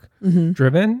work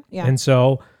driven. Yeah. And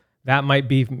so that might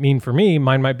mean for me,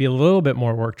 mine might be a little bit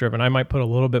more work driven. I might put a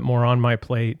little bit more on my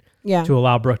plate to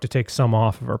allow Brooke to take some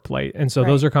off of her plate. And so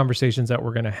those are conversations that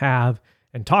we're going to have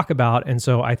and talk about. And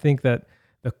so I think that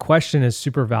the question is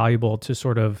super valuable to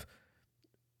sort of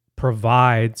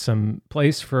provide some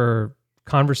place for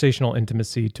conversational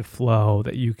intimacy to flow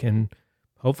that you can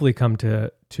hopefully come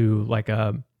to like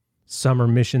a summer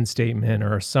mission statement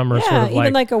or a summer sort of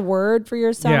even like a word for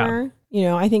your summer.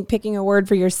 I think picking a word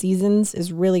for your seasons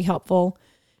is really helpful.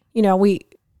 We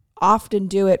often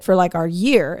do it for like our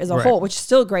year as a whole, which is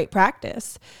still great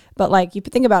practice. But like you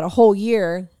think about a whole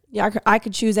year, I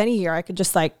could choose any year. I could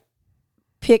just like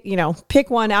pick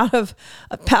one out of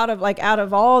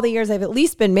all the years I've at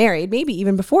least been married, maybe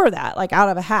even before that, like out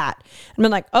of a hat. And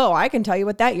I'm like, oh, I can tell you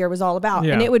what that year was all about.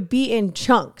 And it would be in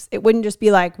chunks. It wouldn't just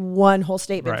be like one whole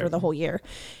statement for the whole year.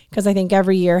 Because I think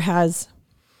every year has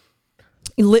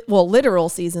literal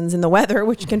seasons in the weather,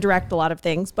 which can direct a lot of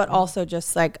things, but also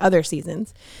just like other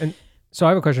seasons. And so I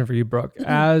have a question for you, Brooke.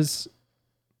 As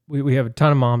we have a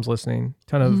ton of moms listening,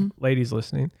 ton of ladies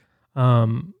listening,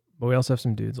 but we also have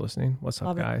some dudes listening. What's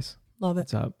up, guys? Love it.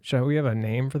 What's up? Should we have a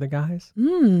name for the guys?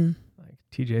 Like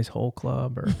TJ's Whole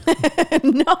Club or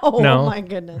No, oh my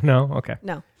goodness. No, okay.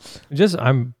 No.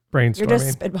 I'm brainstorming. You're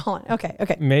just spitballing.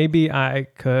 Okay. Maybe I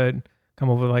could come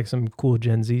up with like some cool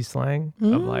Gen Z slang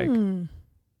of like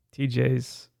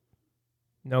TJ's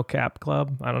No Cap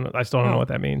Club. I don't know. I still don't know what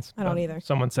that means. I don't either.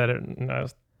 Someone said it and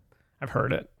I've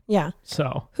heard it. Yeah.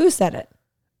 So who said it?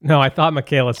 No, I thought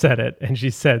Michaela said it, and she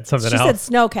said something else. She said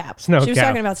snow cap. She was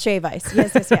talking about shave ice.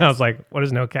 Yes. I was like, what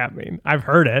does no cap mean? I've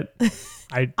heard it.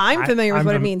 I'm familiar with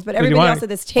what it means, but everybody else at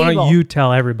this table. Why don't you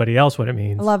tell everybody else what it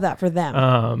means? I love that for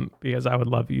them. Because I would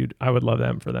love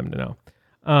them for them to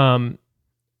know.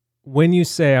 When you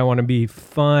say I want to be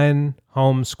fun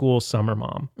homeschool summer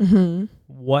mom,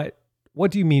 what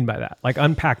do you mean by that? Like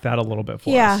unpack that a little bit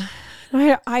for us.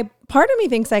 I part of me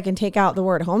thinks I can take out the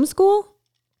word homeschool.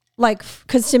 Like,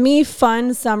 because to me,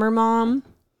 fun summer mom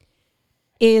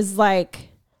is like,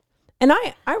 and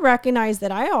I recognize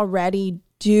that I already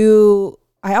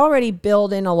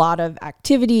build in a lot of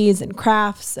activities and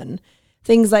crafts and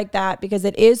things like that because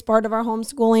it is part of our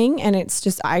homeschooling. And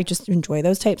I just enjoy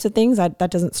those types of things. That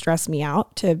doesn't stress me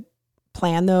out to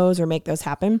plan those or make those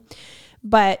happen.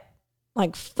 But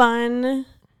like fun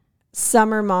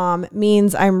summer mom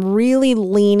means I'm really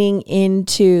leaning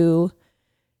into,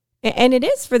 and it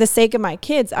is for the sake of my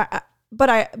kids.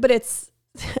 But it's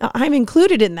I'm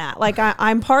included in that. Like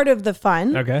I'm part of the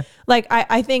fun. Okay. Like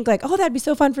I think like, oh, that'd be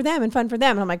so fun for them and fun for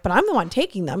them. And I'm like, but I'm the one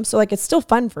taking them. So like, it's still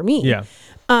fun for me. Yeah.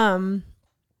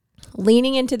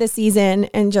 Leaning into the season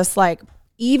and just like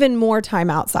even more time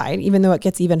outside, even though it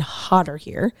gets even hotter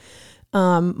here.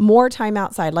 More time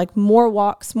outside, like more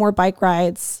walks, more bike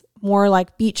rides, more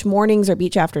like beach mornings or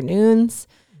beach afternoons.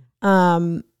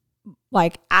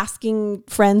 Like asking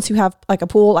friends who have like a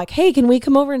pool, like, hey, can we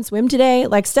come over and swim today?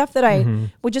 Like stuff that I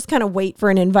would just kind of wait for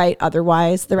an invite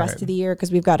otherwise the rest of the year, because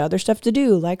we've got other stuff to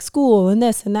do, like school and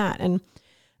this and that.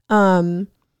 And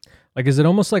like, is it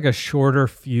almost like a shorter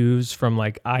fuse from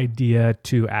like idea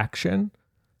to action?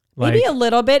 Like, maybe a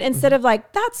little bit, instead of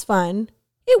like, that's fun.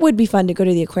 It would be fun to go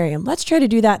to the aquarium. Let's try to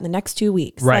do that in the next 2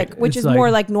 weeks. Right. Like, which It's is like, more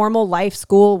like normal life,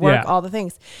 school, work, Yeah. all the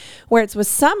things. Where it's with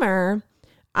summer,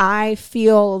 I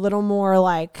feel a little more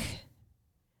like,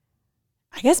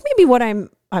 I guess maybe what I'm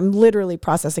literally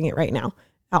processing it right now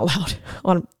out loud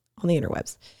on the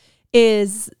interwebs,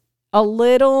 is a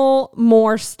little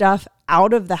more stuff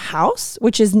out of the house,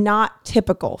 which is not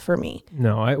typical for me.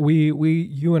 No,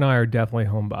 you and I are definitely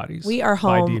homebodies. We are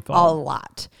by home default. a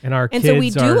lot. And our And kids so we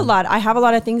do a lot. I have a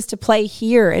lot of things to play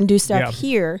here and do stuff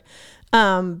here.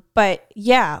 But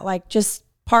yeah, like just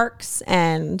parks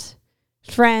and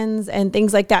friends and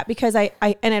things like that, because I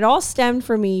and it all stemmed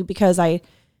for me because I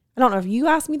don't know if you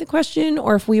asked me the question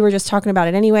or if we were just talking about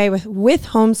it anyway, with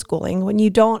homeschooling, when you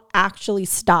don't actually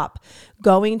stop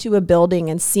going to a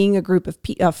building and seeing a group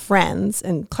of friends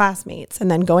and classmates and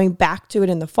then going back to it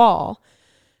in the fall,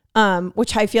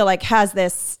 which I feel like has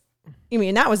this, I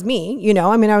mean, that was me, you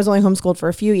know, I mean, I was only homeschooled for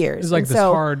a few years. It's like this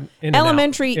hard in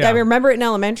elementary. and out. Yeah. I remember it in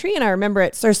elementary, and I remember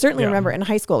it. So I certainly remember it in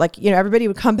high school. Like, you know, everybody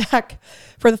would come back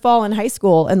for the fall in high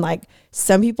school, and like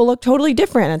some people looked totally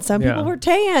different and some people were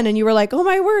tan, and you were like, oh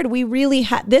my word, we really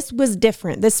had, this was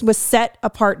different. This was set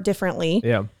apart differently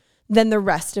than the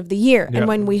rest of the year. And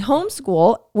when we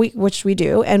homeschool, which we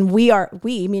do, and we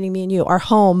meaning me and you, are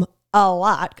home a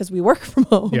lot because we work from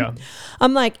home. Yeah.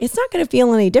 I'm like, it's not going to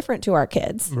feel any different to our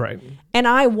kids. Right. And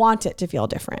I want it to feel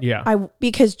different. Yeah.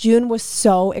 Because June was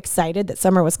so excited that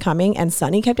summer was coming, and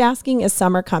Sunny kept asking, is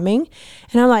summer coming?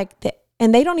 And I'm like,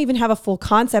 and they don't even have a full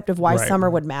concept of why summer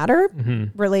would matter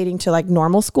relating to like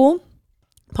normal school,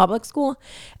 public school.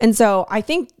 And so I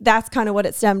think that's kind of what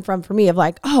it stemmed from for me, of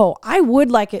like, oh, I would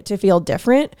like it to feel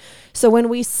different. So when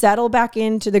we settle back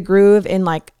into the groove in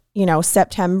like, you know,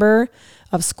 September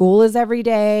of school is every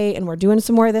day, and we're doing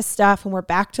some more of this stuff, and we're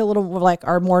back to a little like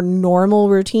our more normal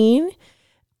routine,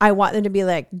 I want them to be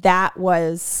like, that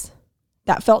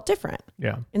felt different.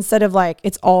 Yeah. Instead of like,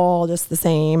 it's all just the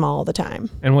same all the time.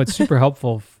 And what's super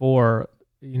helpful for,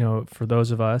 you know, for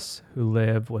those of us who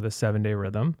live with a 7-day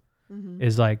rhythm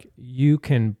is like, you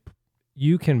can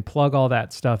plug all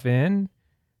that stuff in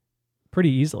pretty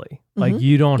easily. Like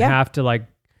you don't have to like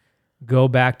go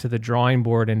back to the drawing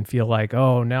board and feel like,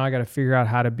 oh, now I got to figure out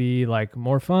how to be like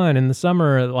more fun in the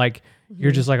summer. Like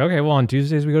you're just like, okay, well, on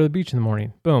Tuesdays we go to the beach in the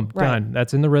morning. Boom, done.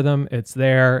 That's in the rhythm. It's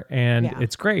there, and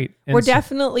it's great. And we're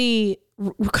definitely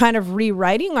kind of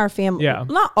rewriting our family. Yeah.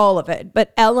 Not all of it,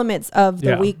 but elements of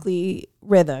the weekly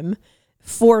rhythm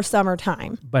for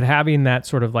summertime. But having that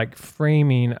sort of like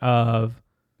framing of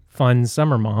fun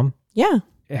summer mom,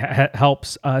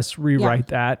 helps us rewrite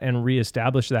that and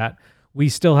reestablish that. We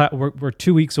still have, we're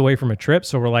 2 weeks away from a trip.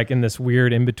 So we're like in this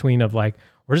weird in between of like,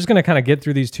 we're just going to kind of get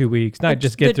through these 2 weeks, not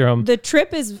just get through them. The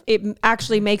trip it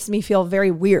actually makes me feel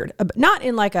very weird, not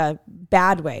in like a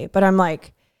bad way, but I'm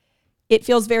like, it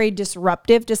feels very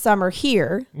disruptive to summer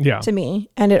here to me.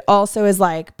 And it also is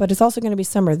like, but it's also going to be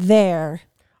summer there.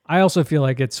 I also feel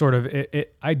like it's sort of,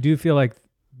 I do feel like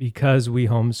because we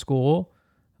homeschool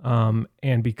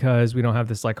and because we don't have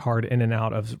this like hard in and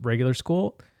out of regular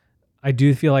school, I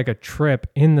do feel like a trip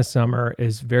in the summer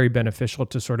is very beneficial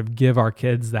to sort of give our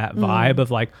kids that vibe of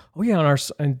like, oh yeah,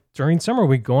 during summer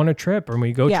we go on a trip or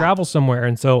we go travel somewhere.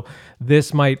 And so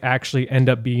this might actually end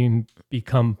up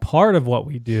become part of what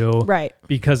we do, right?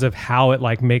 Because of how it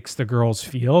like makes the girls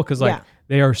feel. Cause like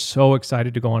they are so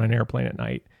excited to go on an airplane at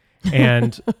night.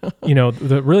 And you know,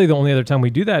 really the only other time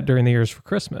we do that during the year is for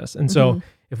Christmas. And so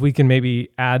if we can maybe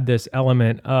add this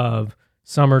element of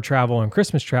summer travel and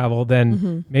Christmas travel,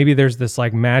 then maybe there's this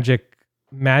like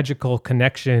magical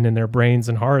connection in their brains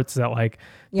and hearts that like,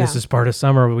 this is part of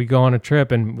summer. We go on a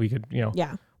trip and we could, you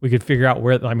know, we could figure out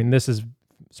where, I mean, this is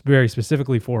very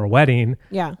specifically for a wedding.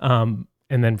 Yeah.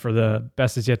 And then for the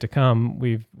best is yet to come,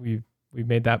 we've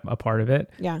made that a part of it.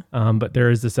 Yeah. But there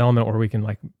is this element where we can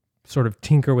like sort of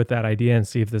tinker with that idea and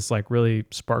see if this like really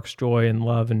sparks joy and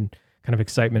love and kind of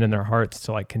excitement in their hearts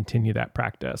to like continue that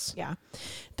practice. Yeah.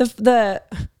 The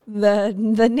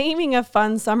the naming of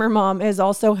Fun Summer Mom has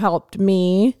also helped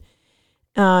me.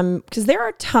 Because there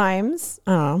are times,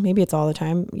 I don't know, maybe it's all the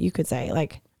time, you could say,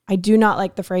 like, I do not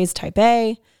like the phrase type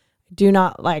A.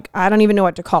 I don't even know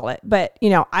what to call it, but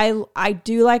I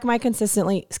do like my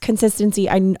consistency.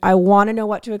 I want to know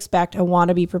what to expect. I want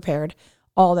to be prepared,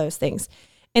 all those things.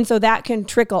 And so that can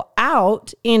trickle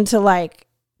out into like,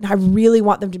 I really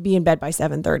want them to be in bed by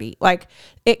 7:30. Like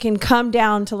it can come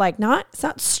down to like, it's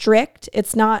not strict.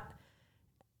 It's not,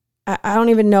 I don't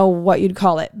even know what you'd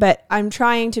call it, but I'm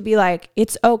trying to be like,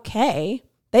 it's okay.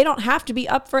 They don't have to be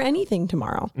up for anything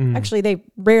tomorrow. Actually, they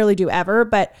rarely do ever,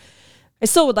 but I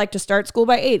still would like to start school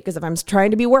by 8 because if I'm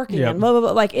trying to be working and blah, blah,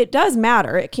 blah, like it does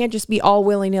matter. It can't just be all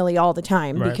willy-nilly all the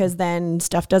time because then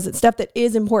stuff that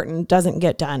is important doesn't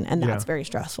get done. And that's very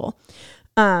stressful.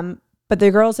 But the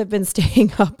girls have been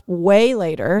staying up way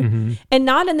later and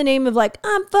not in the name of like,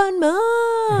 I'm fun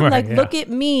mom. Look at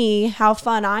me, how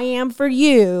fun I am for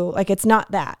you. Like it's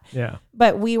not that. Yeah.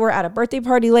 But we were at a birthday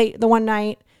party late the one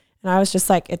night. And I was just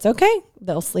like, it's okay.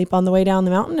 They'll sleep on the way down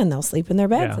the mountain and they'll sleep in their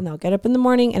beds and they'll get up in the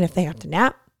morning. And if they have to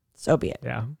nap, so be it.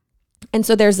 Yeah. And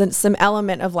so there's some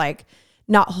element of like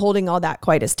not holding all that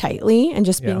quite as tightly and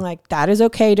just being like, that is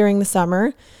okay during the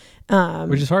summer.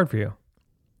 Which is hard for you.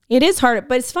 It is hard,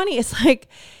 but it's funny. It's like,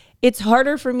 it's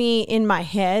harder for me in my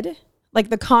head. Like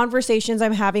the conversations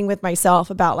I'm having with myself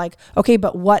about like, okay,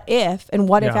 but what if, and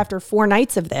what if after 4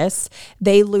 nights of this,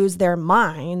 they lose their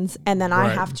minds and then I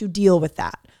have to deal with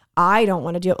that. I don't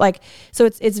want to do it. Like, so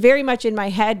it's very much in my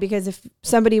head because if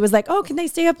somebody was like, oh, can they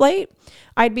stay up late?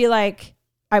 I'd be like,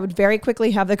 I would very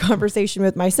quickly have the conversation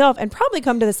with myself and probably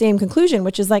come to the same conclusion,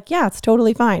 which is like, yeah, it's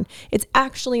totally fine. It's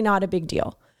actually not a big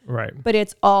deal. Right. But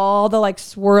it's all the like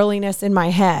swirliness in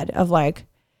my head of like,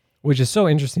 which is so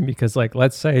interesting because like,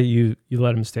 let's say you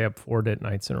let them stay up 4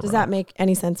 nights in a row. Does that make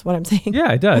any sense what I'm saying?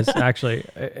 Yeah, it does actually.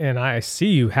 And I see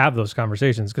you have those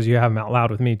conversations because you have them out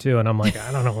loud with me too. And I'm like,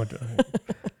 I don't know what to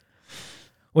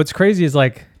What's crazy is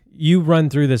like you run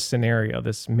through this scenario,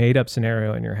 this made up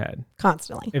scenario in your head.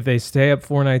 Constantly. If they stay up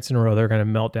 4 nights in a row, they're going to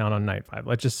melt down on night 5.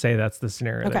 Let's just say that's the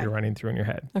scenario that you're running through in your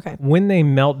head. Okay. When they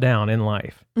melt down in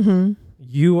life,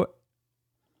 you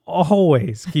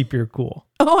always keep your cool.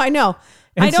 Oh, I know.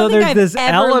 And I don't think I've this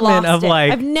ever element lost of it.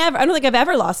 like, I don't think I've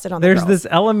ever lost it on the there's girls. this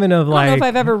element of like, I don't know if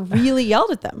I've ever really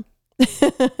yelled at them.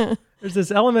 there's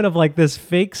this element of like this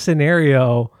fake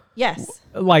scenario. Yes.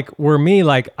 Like where me,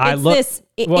 like I look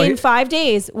in 5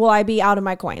 days, will I be out of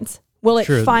my coins? Will it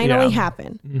finally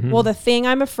happen? Will the thing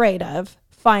I'm afraid of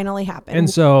finally happen? And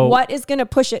so what is going to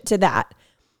push it to that?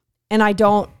 And I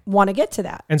don't want to get to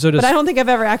that. And so but I don't think I've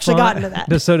ever actually gotten to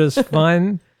that. So does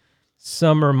Fun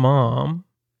Summer Mom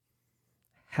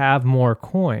have more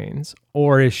coins,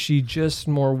 or is she just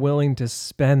more willing to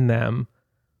spend them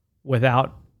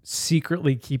without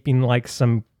secretly keeping like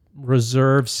some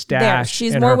reserve stash?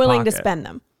 She's more willing to spend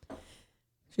them.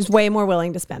 She's way more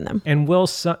willing to spend them. And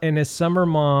is Summer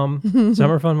Mom,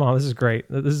 Summer Fun Mom, this is great.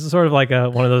 This is sort of like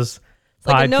one of those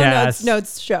podcasts, like a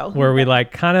notes show where we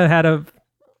like kind of had a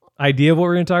idea of what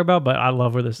we're going to talk about, but I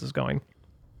love where this is going.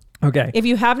 Okay. If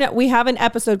you haven't, we have an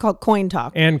episode called Coin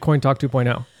Talk and Coin Talk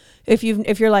 2.0.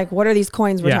 If you're like, what are these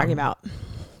coins we're talking about?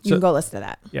 You can go listen to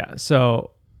that. Yeah.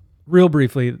 So real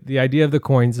briefly, the idea of the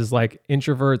coins is like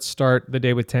introverts start the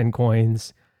day with 10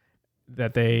 coins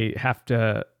that they have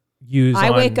to use. I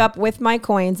wake up with my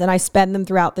coins and I spend them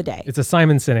throughout the day. It's a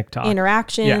Simon Sinek talk.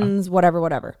 Interactions,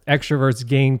 whatever. Extroverts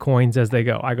gain coins as they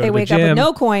go. They wake up with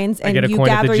no coins and you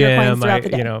gather your coins throughout the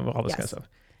day. All this kind of stuff.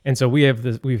 And so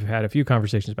we've had a few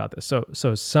conversations about this. So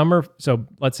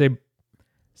let's say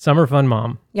Summer Fun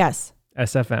Mom. Yes.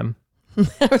 SFM.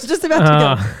 I was just about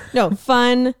to go. No,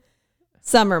 Fun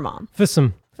Summer Mom.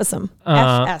 FSM.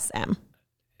 FSM.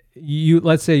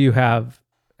 Let's say you have,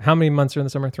 how many months are in the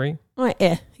summer? 3?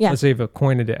 Yeah. Let's say you have a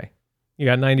coin a day. You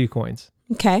got 90 coins.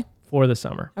 Okay. For the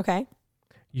summer. Okay.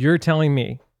 You're telling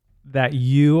me that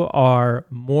you are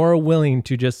more willing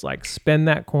to just like spend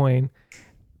that coin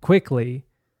quickly,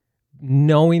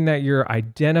 knowing that you're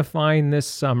identifying this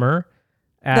summer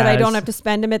as, that I don't have to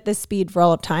spend them at this speed for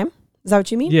all of time. Is that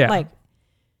what you mean?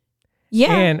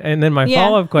 Yeah. And then my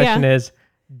follow-up question is,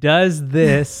 does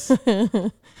this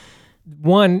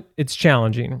one, it's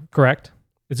challenging, correct?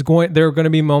 There are going to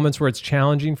be moments where it's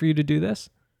challenging for you to do this.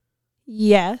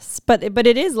 Yes, but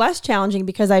it is less challenging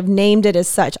because I've named it as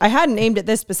such. I hadn't named it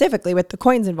this specifically with the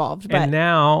coins involved. But and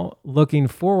now looking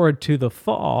forward to the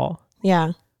fall.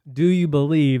 Yeah. Do you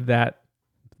believe that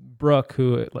Brooke,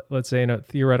 who let's say in a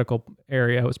theoretical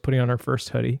area was putting on her first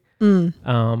hoodie,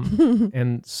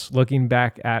 and looking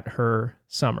back at her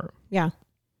summer,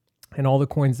 and all the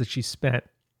coins that she spent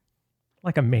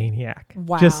like a maniac.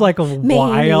 Wow. Just like a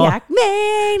maniac.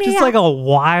 Just like a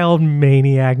wild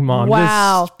maniac mom.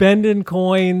 Wow. Just spending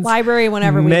coins. Library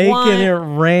whenever we want. Making it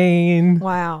rain.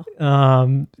 Wow.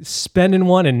 Spending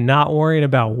one and not worrying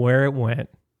about where it went.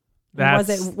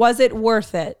 Was it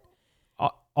worth it?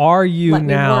 Are you Let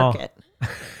now? me work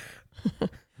it.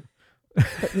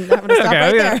 I'm gonna stop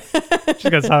right there. She's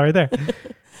gonna stop right there.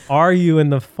 Are you in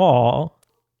the fall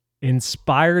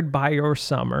inspired by your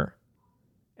summer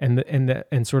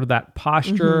and sort of that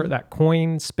posture, that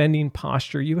coin spending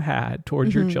posture you had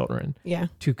towards your children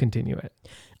to continue it?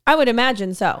 I would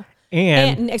imagine so.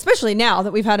 And especially now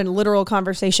that we've had a literal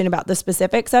conversation about the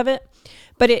specifics of it,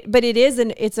 but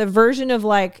it's a version of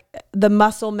like the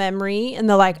muscle memory and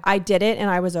the like, I did it and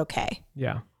I was okay.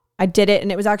 Yeah. I did it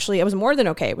and it was more than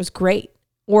okay. It was great.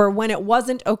 Or when it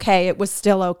wasn't okay, it was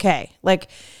still okay. Like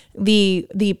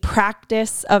the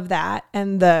practice of that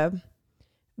and the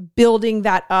building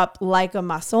that up like a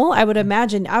muscle, I would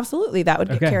imagine absolutely that would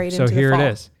get carried into the fall. So here it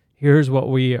is. Here's what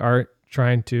we are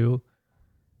trying to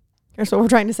Here's what we're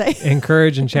trying to say.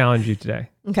 Encourage and challenge you today.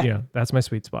 Okay. You know, that's my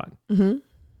sweet spot.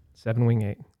 7 wing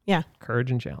 8. Yeah.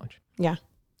 Courage and challenge. Yeah.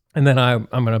 And then I'm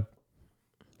going to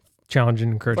challenge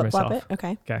and encourage myself. It.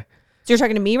 Okay. Okay. So you're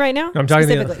talking to me right now? I'm talking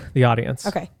to the audience.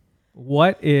 Okay.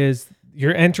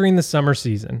 You're entering the summer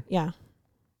season. Yeah.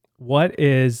 What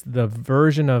is the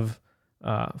version of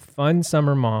fun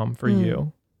summer mom for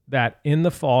you that in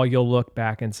the fall you'll look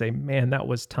back and say, man, that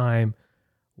was time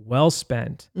well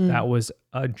spent. That was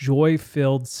a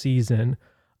joy-filled season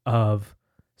of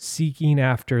seeking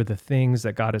after the things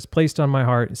that God has placed on my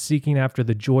heart, seeking after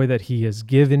the joy that he has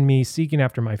given me, seeking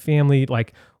after my family.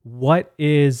 Like, what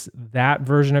is that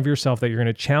version of yourself that you're going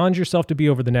to challenge yourself to be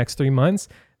over the next 3 months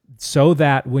so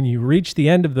that when you reach the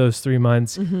end of those 3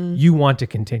 months, you want to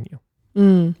continue?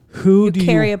 Who do you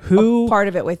carry a part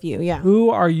of it with you? Yeah.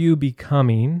 Who are you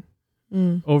becoming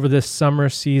over this summer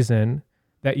season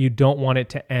that you don't want it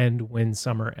to end when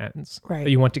summer ends? Right. That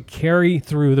you want to carry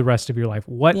through the rest of your life?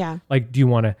 What? Yeah. Like, do you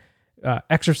want to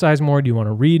exercise more? Do you want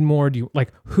to read more?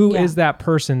 Who is that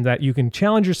person that you can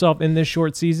challenge yourself in this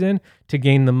short season to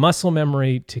gain the muscle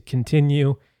memory to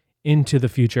continue into the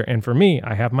future? And for me,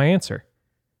 I have my answer.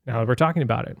 Now that we're talking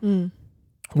about it,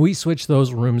 we switched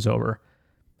those rooms over.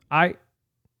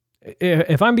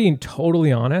 If I'm being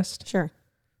totally honest, sure,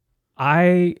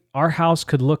 our house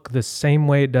could look the same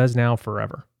way it does now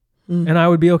forever, and I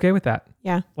would be okay with that.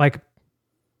 Yeah, like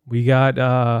we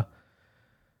got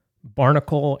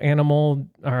barnacle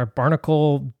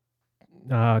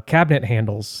cabinet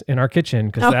handles in our kitchen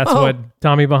because that's what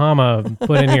Tommy Bahama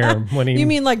put in here when he. You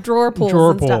mean like drawer pulls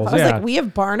and stuff? I was like, we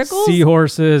have barnacles,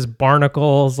 seahorses,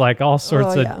 barnacles, like all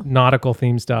sorts of nautical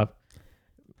themed stuff.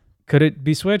 Could it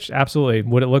be switched? Absolutely.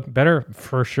 Would it look better?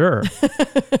 For sure.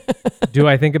 Do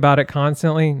I think about it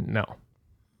constantly? No.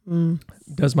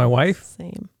 Does my wife?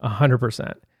 Same.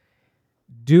 100%.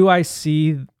 Do I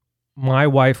see my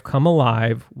wife come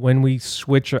alive when we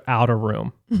switch out a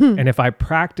room? And if I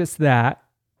practice that,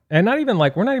 and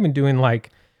we're not even doing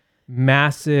like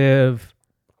massive.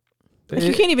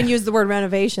 You can't even use the word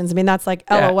renovations. I mean, that's like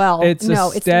LOL. It's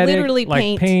it's literally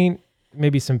like paint,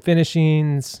 maybe some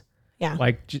finishings. Yeah.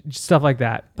 Like stuff like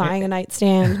that. Buying a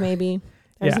nightstand, maybe.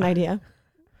 There's an idea.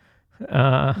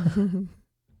 I'm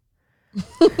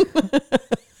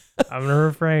going to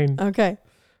refrain. Okay.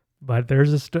 But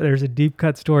there's a deep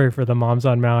cut story for the moms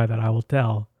on Maui that I will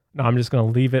tell. No, I'm just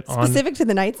going to leave it specific to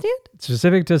the nightstand?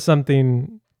 Specific to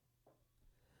something.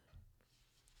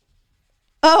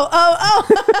 Oh.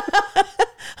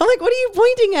 I'm like, what are you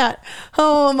pointing at?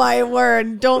 Oh my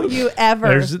word. Don't you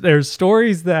ever. There's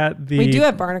stories that we do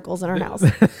have barnacles in our house.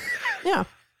 Yeah.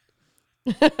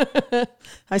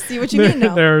 I see what you mean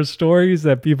now. There are stories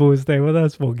that people who stay with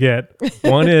us will get.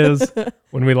 One is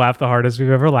when we laugh the hardest we've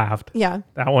ever laughed. Yeah.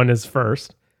 That one is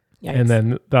first. Yikes. And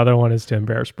then the other one is to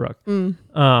embarrass Brooke.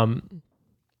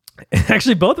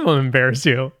 Actually, both of them embarrass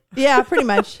you. Yeah, pretty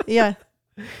much. Yeah.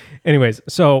 Anyways,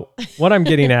 so what I'm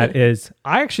getting at is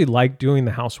I actually like doing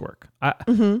the housework.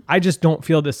 I just don't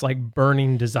feel this like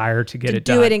burning desire to get it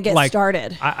done. Do it and get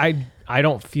started. I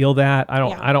don't feel that.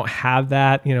 I don't have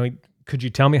that. You know, could you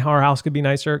tell me how our house could be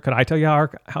nicer? Could I tell you how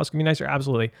our house could be nicer?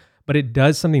 Absolutely. But it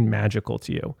does something magical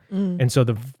to you. And so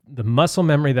the muscle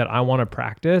memory that I want to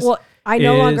practice. Well, I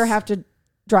no longer have to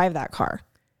drive that car.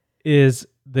 Is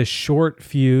the short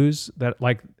fuse that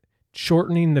like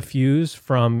shortening the fuse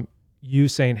from you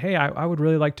saying, hey, I would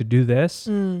really like to do this,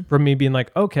 from me being like,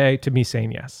 okay, to me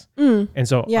saying yes. And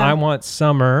so I want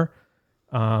summer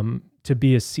to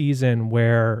be a season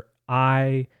where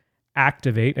I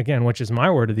activate, again, which is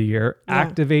my word of the year,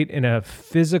 activate in a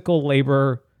physical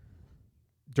labor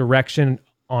direction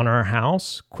on our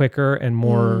house quicker and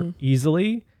more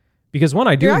easily. Because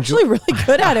one, You're actually really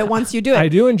good at it once you do it. I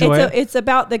do enjoy it. It's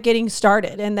about the getting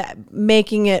started and that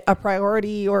making it a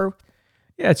priority or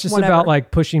it's just whatever. about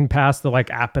like pushing past the like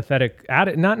apathetic not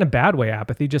in a bad way,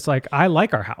 apathy, just like I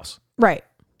like our house. Right.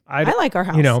 I like our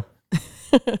house. You know.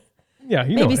 Yeah,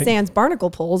 you maybe know. sans barnacle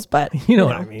poles, but you know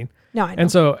what I mean. No, I know.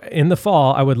 And so in the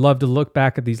fall, I would love to look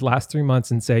back at these last 3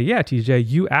 months and say, yeah, TJ,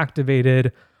 you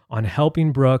activated on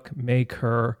helping Brooke make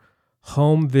her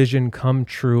home vision come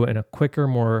true in a quicker,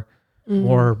 more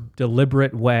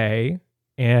deliberate way.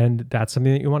 And that's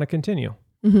something that you want to continue.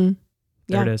 Mm-hmm.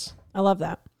 There it is. I love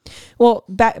that. Well,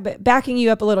 backing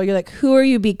you up a little, you're like, who are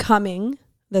you becoming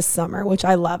this summer? Which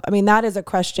I love. I mean, that is a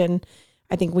question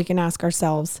I think we can ask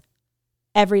ourselves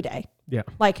every day. Yeah.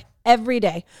 Like every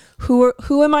day,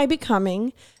 who am I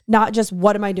becoming? Not just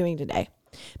what am I doing today?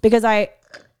 Because I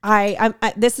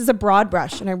this is a broad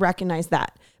brush and I recognize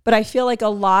that. But I feel like a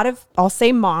lot of, I'll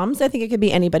say moms, I think it could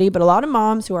be anybody, but a lot of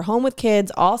moms who are home with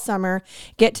kids all summer,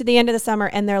 get to the end of the summer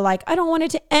and they're like, I don't want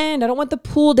it to end. I don't want the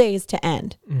pool days to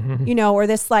end, or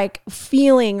this like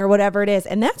feeling or whatever it is.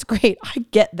 And that's great. I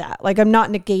get that. Like I'm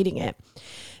not negating it,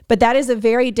 but that is a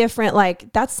very different,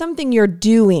 like that's something you're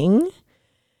doing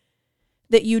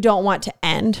that you don't want to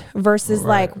end versus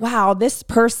like, wow, this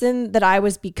person that I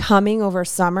was becoming over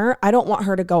summer, I don't want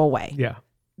her to go away. Yeah.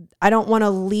 I don't want to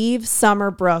leave Summer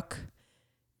Brooke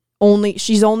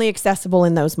she's only accessible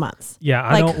in those months. Yeah.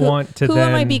 I don't want to who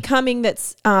am I becoming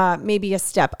that's maybe a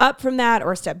step up from that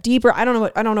or a step deeper? I don't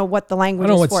know what the language is.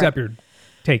 I don't know what step you're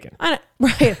taking. I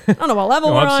don't know what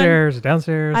level we're upstairs, on.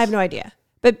 downstairs. I have no idea.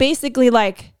 But basically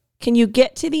like, can you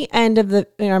get to the end of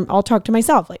I'll talk to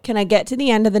myself. Like, can I get to the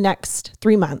end of the next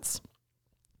 3 months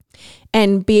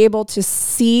and be able to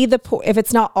see if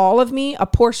it's not all of me, a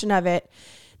portion of it,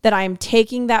 that I'm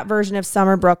taking that version of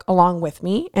Summer Brooke along with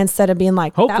me instead of being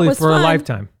like, hopefully that was for fun. a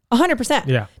lifetime. 100%.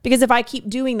 Yeah. Because if I keep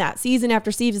doing that season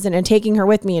after season and taking her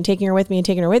with me and taking her with me and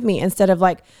taking her with me instead of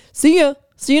like, see you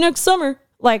next summer.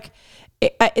 Like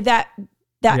that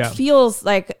feels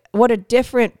like what a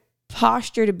different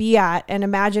posture to be at and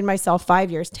imagine myself 5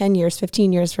 years, 10 years,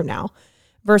 15 years from now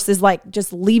versus like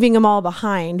just leaving them all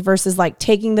behind versus like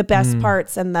taking the best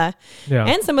parts and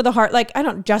and some of the hard, like, I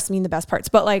don't just mean the best parts,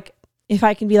 but like, if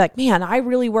I can be like, man, I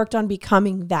really worked on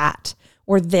becoming that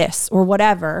or this or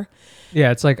whatever.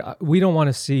 Yeah. It's like, we don't want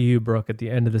to see you, Brooke, at the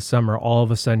end of the summer, all of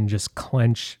a sudden just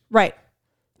clench. Right.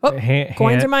 Oh,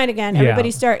 coins are mine again.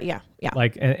 Everybody start. Yeah. Yeah.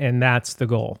 Like, and that's the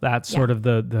goal. That's sort of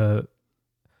the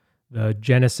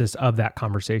genesis of that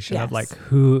conversation of like,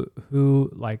 who do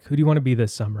you want to be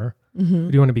this summer? Who do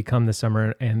you want to become this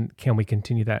summer? And can we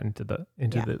continue that into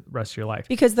the rest of your life?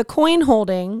 Because the coin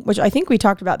holding, which I think we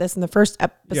talked about this in the first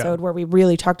episode where we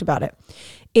really talked about it,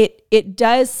 it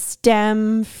does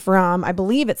stem from, I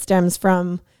believe it stems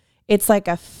from, it's like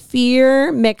a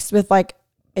fear mixed with like,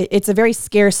 it's a very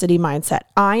scarcity mindset.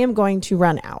 I am going to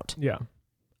run out. Yeah.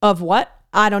 Of what?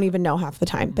 I don't even know half the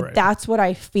time, but that's what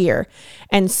I fear.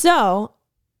 And so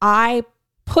I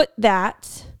put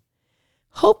that,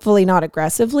 hopefully not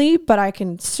aggressively, but I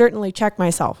can certainly check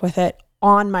myself with it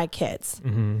on my kids.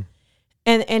 Mm-hmm.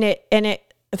 And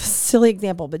it, a silly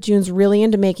example, but June's really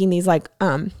into making these like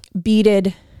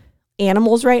beaded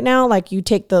animals right now. Like you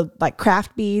take the like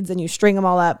craft beads and you string them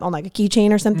all up on like a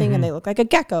keychain or something and they look like a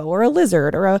gecko or a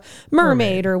lizard or a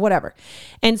mermaid or whatever.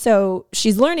 And so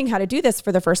she's learning how to do this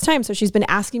for the first time. So she's been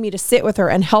asking me to sit with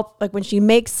her and help, like when she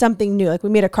makes something new, like we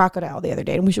made a crocodile the other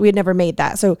day and we had never made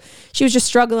that. So she was just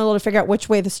struggling a little to figure out which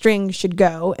way the string should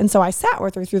go. And so I sat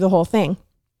with her through the whole thing.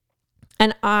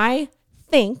 And I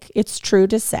think it's true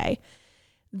to say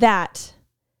that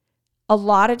a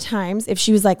lot of times if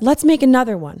she was like, let's make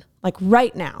another one, like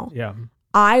right now,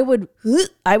 I would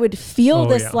feel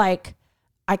like,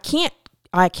 I can't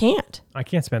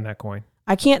spend that coin.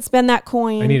 I can't spend that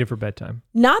coin. I need it for bedtime.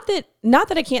 Not that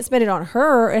I can't spend it on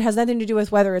her. It has nothing to do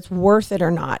with whether it's worth it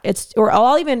or not.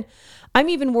 I'm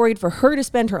even worried for her to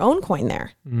spend her own coin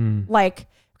there. Like,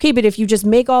 okay, but if you just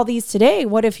make all these today,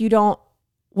 what if you don't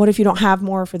have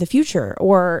more for the future?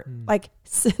 Or like,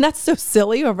 that's so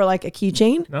silly over like a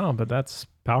keychain. No, but that's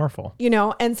powerful.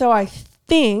 And so I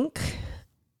think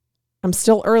I'm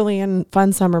still early in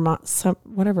fun summer mom,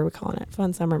 whatever we're calling it,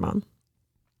 fun summer mom.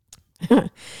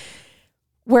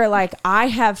 Where like I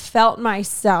have felt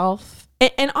myself,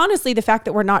 and honestly, the fact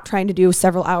that we're not trying to do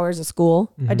several hours of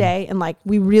school a day, and like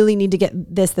we really need to get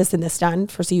this, and this done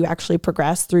so you actually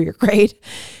progress through your grade,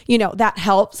 that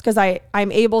helps because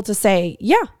I'm able to say,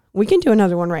 yeah, we can do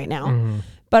another one right now.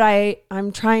 But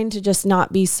I'm trying to just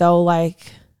not be so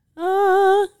like,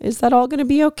 is that all going to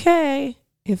be okay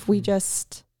if we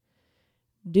just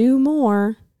do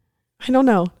more. I don't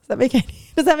know.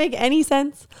 Does that make any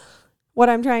sense? What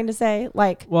I'm trying to say?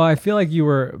 Like, well, I feel like you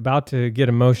were about to get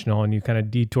emotional and you kind of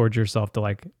detoured yourself to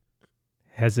like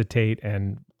hesitate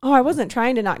and. Oh, I wasn't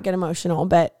trying to not get emotional,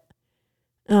 but,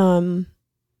 I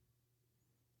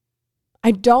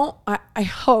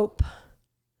hope.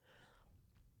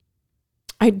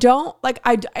 I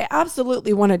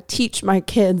absolutely want to teach my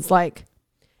kids like,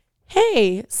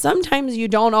 hey, sometimes you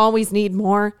don't always need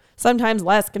more. Sometimes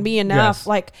less can be enough. Yes.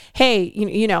 Like, hey,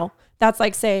 you know, that's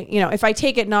like saying, if I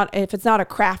take it, if it's not a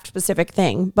craft specific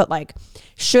thing, but like,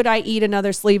 should I eat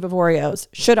another sleeve of Oreos?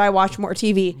 Should I watch more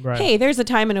TV? Right. Hey, there's a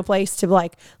time and a place to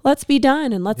like, let's be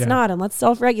done and let's not, and let's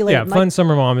self-regulate. Yeah. Fun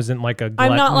summer mom isn't like a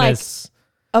gluttonous.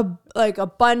 I'm not like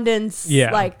abundance,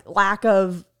 like lack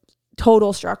of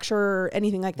total structure or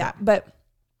anything like that. But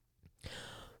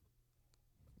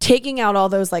taking out all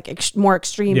those like more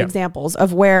extreme examples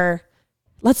of where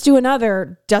let's do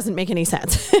another doesn't make any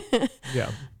sense. Yeah.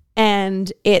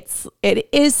 And it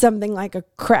is something like a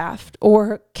craft,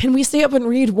 or can we stay up and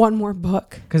read one more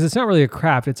book? Because it's not really a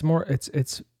craft. It's more,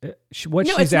 what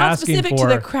she's asking not specific for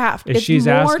to the craft. Is she's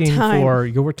asking for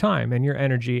your time and your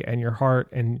energy and your heart.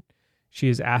 And she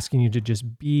is asking you to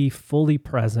just be fully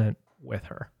present with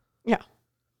her. Yeah.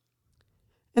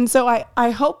 And so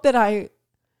I hope that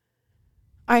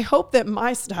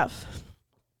my stuff,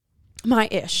 my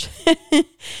ish,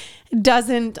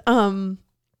 doesn't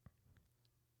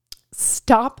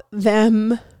stop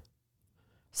them.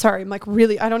 Sorry, I'm like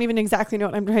really, I don't even exactly know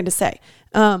what I'm trying to say.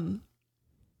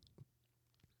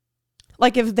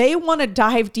 Like if they want to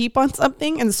dive deep on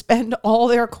something and spend all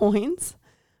their coins,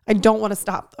 I don't want to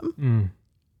stop them.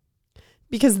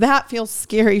 Because that feels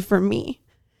scary for me.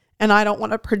 And I don't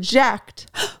want to project,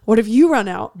 what if you run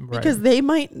out? Right. Because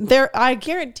I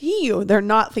guarantee you, they're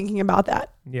not thinking about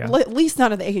that. Yeah. At least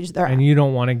not at the age they're at. And you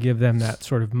don't want to give them that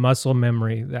sort of muscle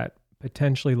memory that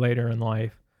potentially later in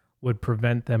life would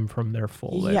prevent them from their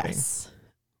full living. Yes.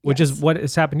 Which is what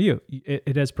has happened to you.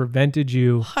 It has prevented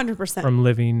you 100% from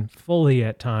living fully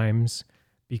at times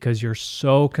because you're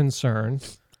so concerned,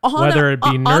 whether it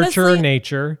be nurture or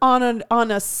nature. On an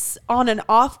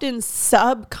often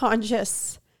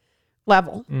subconscious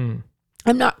level.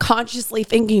 I'm not consciously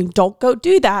thinking, don't go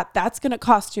do that. That's going to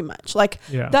cost too much. Like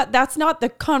that's not the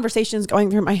conversations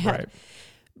going through my head. Right.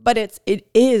 But it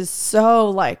is so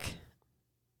like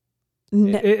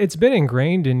it's been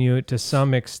ingrained in you to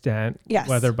some extent, yes,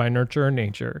 whether by nurture or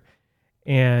nature.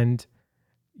 And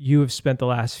you have spent the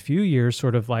last few years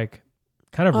sort of like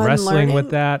kind of wrestling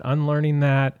with that, unlearning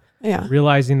that,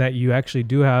 realizing that you actually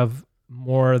do have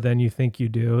more than you think you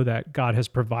do, that God has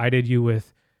provided you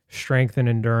with strength and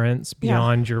endurance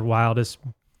beyond your wildest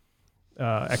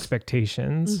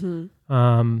expectations.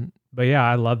 But yeah,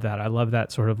 I love that. I love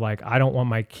that sort of like, I don't want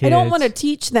my kids. I don't want to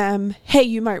teach them, hey,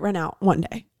 you might run out one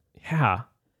day. Yeah.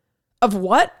 Of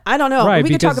what? I don't know. Right, we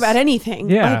could talk about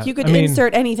anything. Yeah. Like you could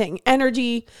insert anything.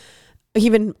 Energy.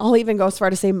 I'll even go as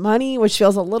far to say money, which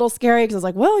feels a little scary because it's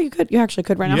like, well, you actually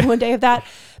could run out one day of that.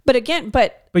 But again,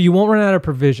 but you won't run out of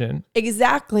provision.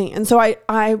 Exactly. And so I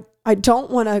don't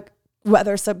want to,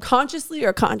 whether subconsciously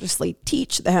or consciously,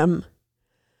 teach them.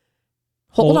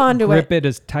 Hold on to grip it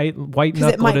as tight, white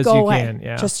knuckled as you can.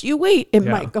 Yeah. Just you wait, it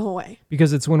might go away.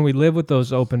 Because it's when we live with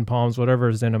those open palms, whatever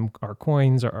is in them, our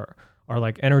coins are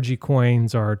like energy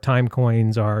coins, our time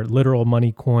coins, our literal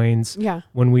money coins. Yeah.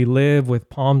 When we live with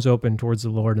palms open towards the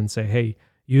Lord and say, hey,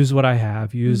 use what I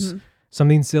have, use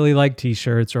something silly like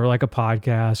t-shirts or like a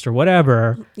podcast or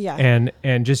whatever. Yeah.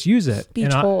 And just use it.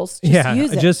 Beach bowls.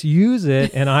 Just use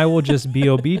it and I will just be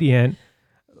obedient.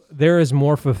 There is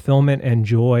more fulfillment and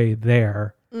joy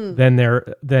there than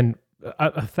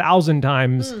 1,000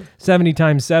 times, 70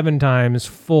 times, 7 times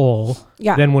full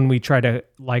than when we try to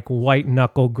like white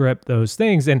knuckle grip those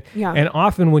things. And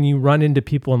often when you run into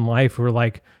people in life who are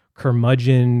like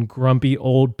curmudgeon, grumpy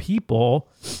old people,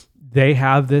 they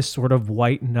have this sort of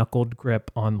white knuckled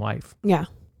grip on life. Yeah.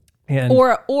 And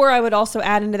or I would also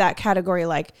add into that category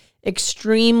like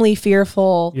extremely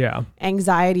fearful,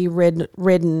 anxiety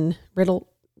ridden.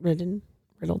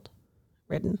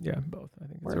 Yeah, both. I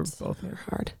think words they're both are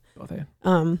hard. Both.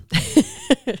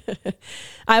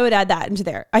 I would add that into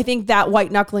there. I think that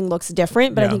white knuckling looks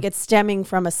different, but I think it's stemming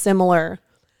from a similar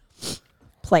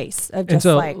place of just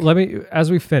let me,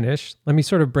 as we finish, let me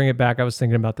sort of bring it back. I was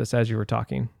thinking about this as you were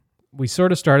talking. We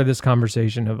sort of started this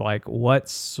conversation of like,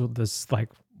 what's this like?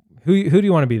 Who do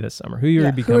you want to be this summer? Who are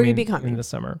you becoming in this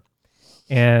summer?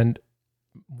 And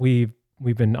we've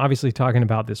been obviously talking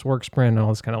about this work sprint and all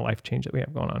this kind of life change that we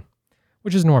have going on,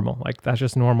 which is normal. Like that's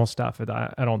just normal stuff.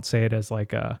 I don't say it as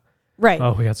like a, right.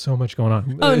 Oh, we got so much going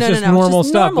on. Oh, it's no, just no. normal It's just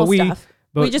stuff. normal But stuff.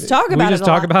 But we just talk about it. We just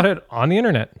talk about it on the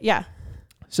internet. Yeah.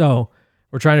 So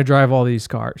we're trying to drive all these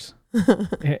cars.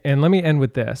 And let me end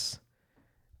with this.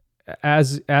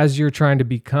 As you're trying to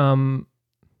become,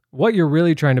 what you're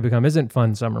really trying to become isn't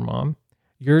fun summer mom.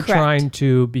 You're Correct. trying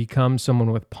to become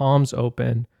someone with palms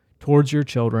open towards your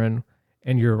children,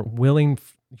 and you're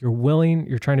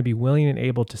trying to be willing and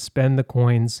able to spend the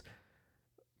coins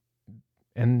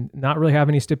and not really have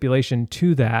any stipulation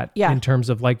to that in terms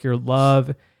of like your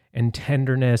love and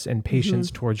tenderness and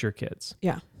patience towards your kids.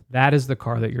 Yeah. That is the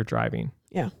car that you're driving.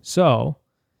 Yeah. So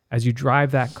as you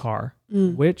drive that car,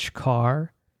 which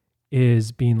car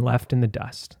is being left in the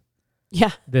dust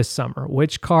this summer?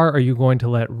 Which car are you going to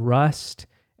let rust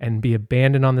and be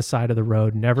abandoned on the side of the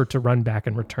road, never to run back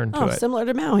and return to it? Similar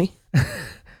to Maui.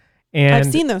 And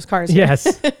I've seen those cars here.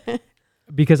 Yes.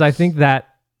 Because I think that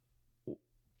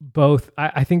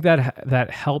I think that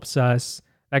helps us,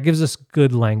 that gives us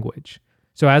good language.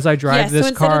 So as I drive this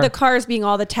so car, instead of the cars being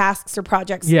all the tasks or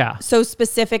projects so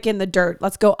specific in the dirt,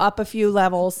 let's go up a few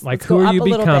levels. Like, who are you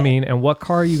becoming and what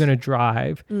car are you going to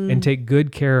drive and take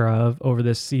good care of over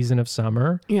this season of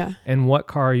summer? Yeah. And what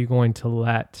car are you going to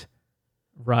let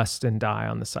rust and die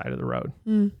on the side of the road?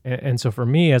 And so for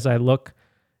me, as I look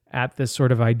at this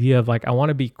sort of idea of like, I want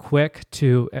to be quick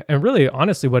to, and really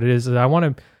honestly what it is I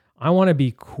want to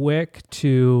be quick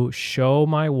to show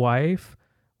my wife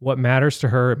what matters to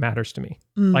her, it matters to me.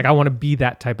 Like, I want to be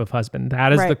that type of husband.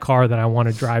 That is the car that I want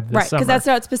to drive this summer. Because that's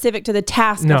not specific to the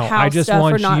task of house I just stuff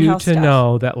want or not you house to stuff.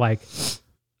 know that, like,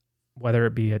 whether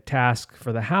it be a task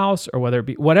for the house or whether it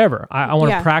be whatever, I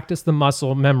want to practice the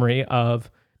muscle memory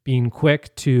of being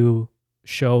quick to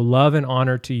show love and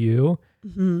honor to you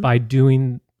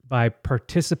by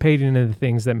participating in the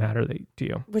things that matter to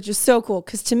you. Which is so cool.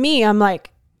 Because to me, I'm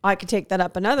like, I could take that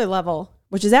up another level,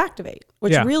 which is activate,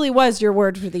 which really was your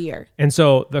word for the year. And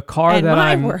so the car that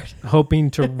I'm hoping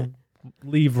to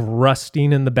leave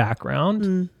rusting in the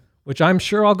background, which I'm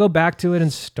sure I'll go back to it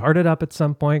and start it up at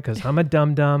some point because I'm a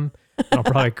dum-dum. I'll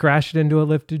probably crash it into a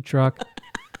lifted truck.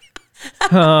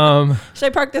 Should I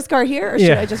park this car here or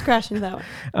should I just crash into that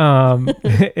one?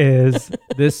 Is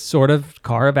this sort of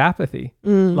car of apathy.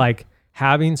 Like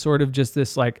having sort of just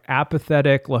this like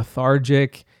apathetic,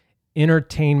 lethargic,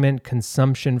 entertainment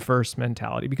consumption first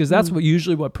mentality, because that's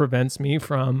what prevents me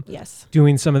from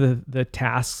doing some of the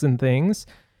tasks and things.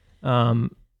 And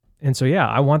so,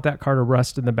 I want that car to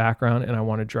rust in the background, and I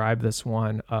want to drive this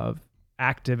one of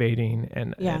activating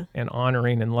and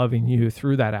honoring and loving you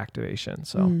through that activation.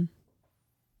 So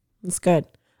it's good.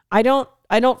 I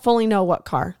don't fully know what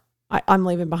car I'm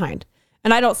leaving behind.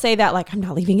 And I don't say that like I'm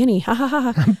not leaving any. Ha ha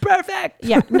ha. Perfect.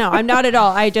 Yeah, no, I'm not at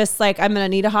all. I just like, I'm going to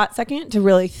need a hot second to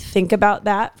really think about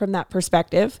that from that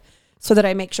perspective so that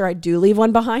I make sure I do leave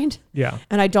one behind. Yeah.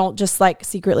 And I don't just like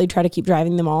secretly try to keep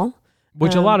driving them all.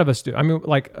 Which a lot of us do. I mean,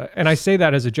 like, and I say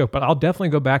that as a joke, but I'll definitely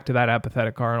go back to that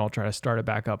apathetic car and I'll try to start it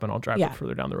back up and I'll drive it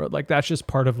further down the road. Like, that's just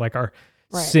part of like our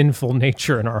sinful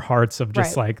nature in our hearts of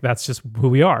just like, that's just who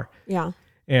we are. Yeah.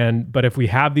 But if we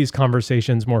have these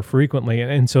conversations more frequently,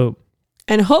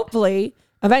 and hopefully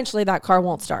eventually that car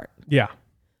won't start. Yeah.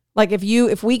 Like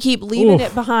if we keep leaving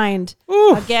it behind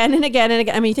again and again and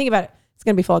again, I mean, think about it. It's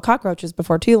going to be full of cockroaches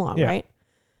before too long, right?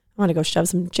 I want to go shove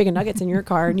some chicken nuggets in your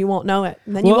car and you won't know it.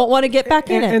 And then you won't want to get back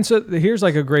in it. And so here's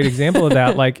like a great example of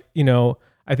that. Like,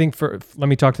 I think let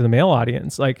me talk to the male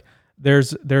audience. Like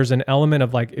there's an element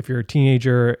of like, if you're a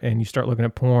teenager and you start looking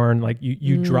at porn, like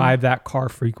you drive that car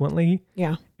frequently.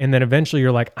 Yeah. And then eventually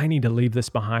you're like, I need to leave this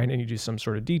behind, and you do some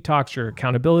sort of detox or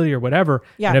accountability or whatever.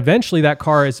 Yeah. And eventually that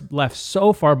car is left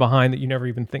so far behind that you never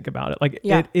even think about it. Like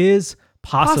it is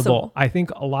possible. I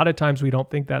think a lot of times we don't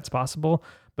think that's possible,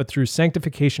 but through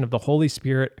sanctification of the Holy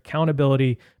Spirit,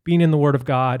 accountability, being in the Word of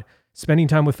God, spending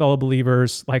time with fellow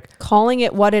believers, like calling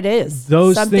it what it is.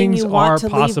 Those things are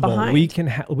possible. We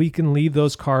can leave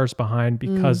those cars behind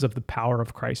because of the power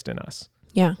of Christ in us.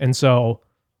 Yeah. And so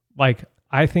like,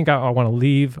 I think I want to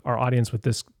leave our audience with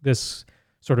this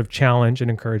sort of challenge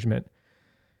and encouragement.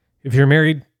 If you're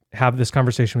married, have this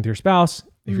conversation with your spouse.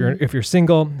 If you're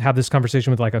single, have this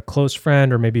conversation with like a close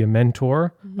friend or maybe a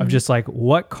mentor of just like,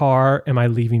 what car am I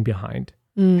leaving behind?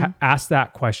 Ask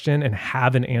that question and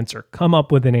have an answer. Come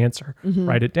up with an answer.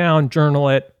 Write it down, journal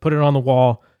it, put it on the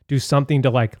wall, do something to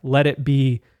like let it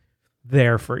be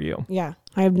there for you. Yeah.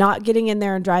 I am not getting in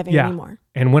there and driving anymore.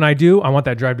 And when I do, I want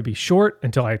that drive to be short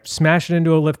until I smash it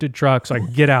into a lifted truck so I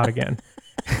can get out again.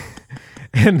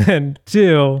 And then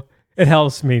 2, it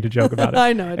helps me to joke about it.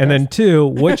 I know it and does. Then 2,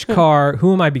 which car,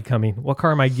 who am I becoming? What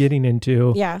car am I getting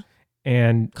into? Yeah.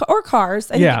 And or cars.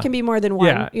 I think it can be more than one.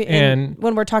 Yeah. And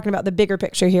when we're talking about the bigger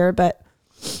picture here, but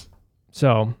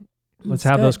so let's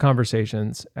have those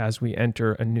conversations as we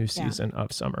enter a new season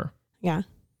of summer. Yeah.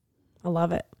 I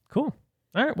love it. Cool.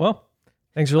 All right. Well,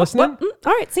 thanks for listening.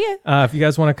 All right. See ya. If you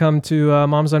guys want to come to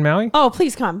Moms on Maui. Oh,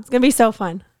 please come. It's going to be so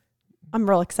fun. I'm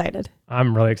real excited.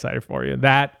 I'm really excited for you.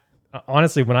 That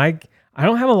honestly, when I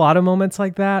don't have a lot of moments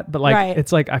like that, but like,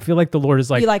 it's like, I feel like the Lord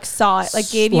is like, you like saw it, like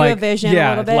gave you a vision a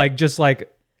little bit. Like just like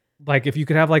if you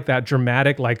could have like that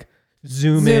dramatic, like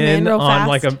zoom in on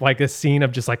fast. like a scene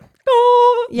of just like,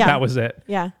 oh, that was it.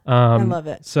 Yeah. I love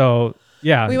it. So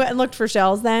yeah, we went and looked for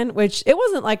shells then, which it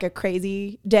wasn't like a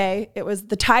crazy day. It was,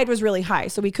 the tide was really high.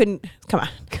 So we couldn't, come on.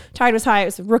 Tide was high. It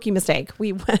was a rookie mistake.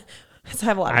 We went, I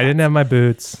have a lot of didn't have my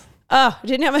boots. Oh, I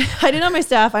didn't have my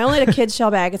stuff. I only had a kid's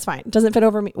shell bag. It's fine. It doesn't fit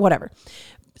over me. Whatever.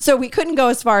 So we couldn't go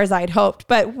as far as I'd hoped.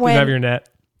 But when you have your net,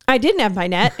 I didn't have my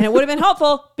net, and it would have been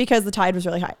helpful because the tide was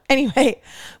really high. Anyway,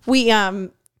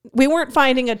 we weren't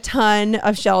finding a ton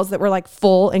of shells that were like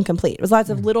full and complete. It was lots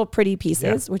of little pretty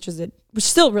pieces, which is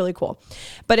still really cool.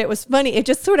 But it was funny. It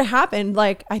just sort of happened.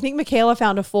 Like, I think Michaela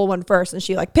found a full one first and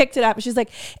she like picked it up and she's like,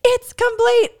 it's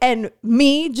complete. And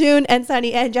me, June and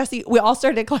Sunny and Jesse, we all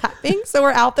started clapping. So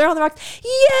we're out there on the rocks.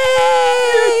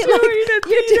 Yay!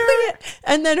 You're doing it.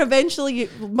 And then eventually,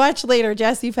 much later,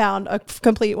 Jesse found a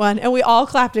complete one and we all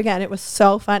clapped again. It was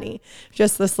so funny.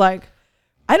 Just this like,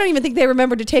 I don't even think they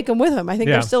remembered to take them with them. I think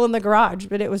they're still in the garage,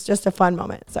 but it was just a fun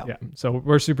moment. So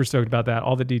we're super stoked about that.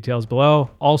 All the details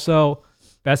below. Also,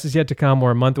 best is yet to come.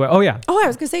 We're a month away. Oh yeah. Oh, I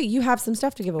was gonna say you have some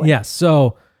stuff to give away. Yes.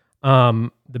 So the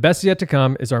best is yet to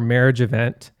come is our marriage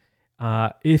event.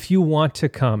 If you want to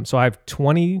come, so I have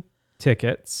 20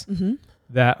 tickets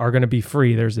that are going to be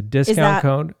free. There's a discount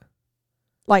code.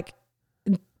 Like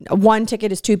one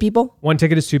ticket is 2 people? One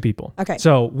ticket is 2 people. Okay.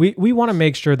 So we want to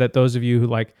make sure that those of you who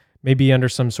like maybe under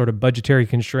some sort of budgetary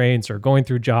constraints or going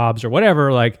through jobs or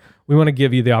whatever, like we want to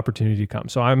give you the opportunity to come.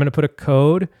 So I'm going to put a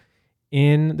code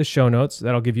in the show notes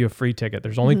that'll give you a free ticket.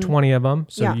 There's only 20 of them.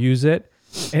 So use it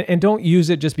and don't use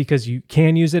it just because you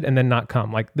can use it and then not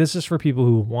come. Like this is for people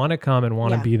who want to come and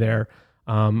want to be there.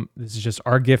 This is just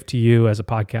our gift to you as a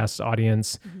podcast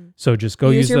audience. So just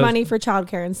go use your money for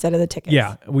childcare instead of the tickets.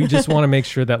 Yeah. We just want to make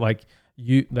sure that like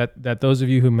that those of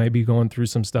you who may be going through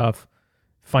some stuff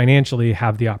financially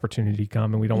have the opportunity to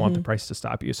come, and we don't want the price to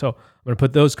stop you. So I'm going to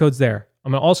put those codes there.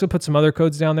 I'm going to also put some other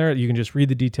codes down there. You can just read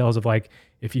the details of like,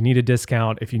 if you need a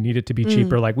discount, if you need it to be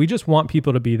cheaper, like we just want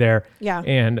people to be there. Yeah.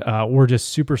 And we're just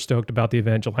super stoked about the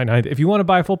event July 9th. If you want to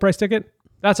buy a full price ticket,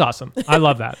 that's awesome. I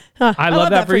love that. I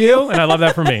love that for you. And I love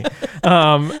that for me.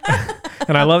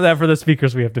 And I love that for the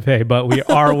speakers we have to pay, but we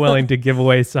are willing to give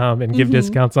away some and give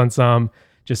discounts on some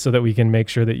just so that we can make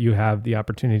sure that you have the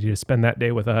opportunity to spend that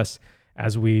day with us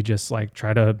as we just like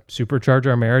try to supercharge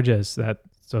our marriages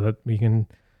so that we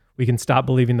can stop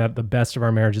believing that the best of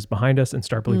our marriage is behind us and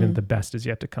start believing that the best is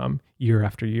yet to come year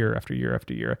after year after year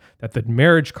after year, that the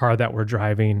marriage car that we're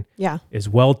driving is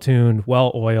well-tuned,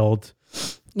 well-oiled,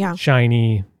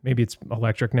 shiny. Maybe it's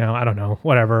electric now. I don't know,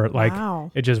 whatever.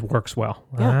 Like it just works well.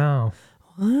 Wow.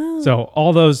 So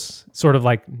all those sort of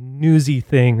like newsy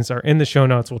things are in the show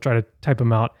notes. We'll try to type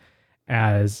them out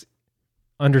as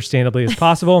understandably as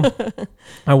possible.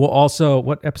 I will also,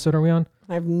 what episode are we on?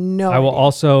 I have no idea. I will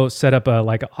also set up a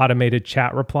like automated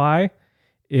chat reply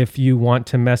if you want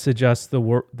to message us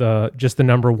just the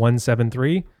number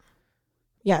 173.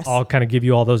 Yes. I'll kind of give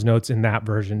you all those notes in that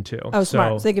version too. Oh,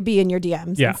 smart. So they could be in your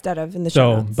DMs instead of in the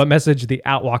show notes. But message the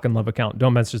 @WalkInLove account.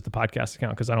 Don't message the podcast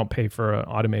account because I don't pay for an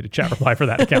automated chat reply for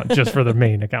that account, just for the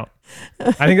main account.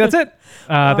 I think that's it.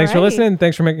 Thanks for listening.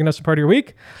 Thanks for making us a part of your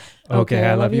week. Okay,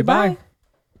 I love you. Bye.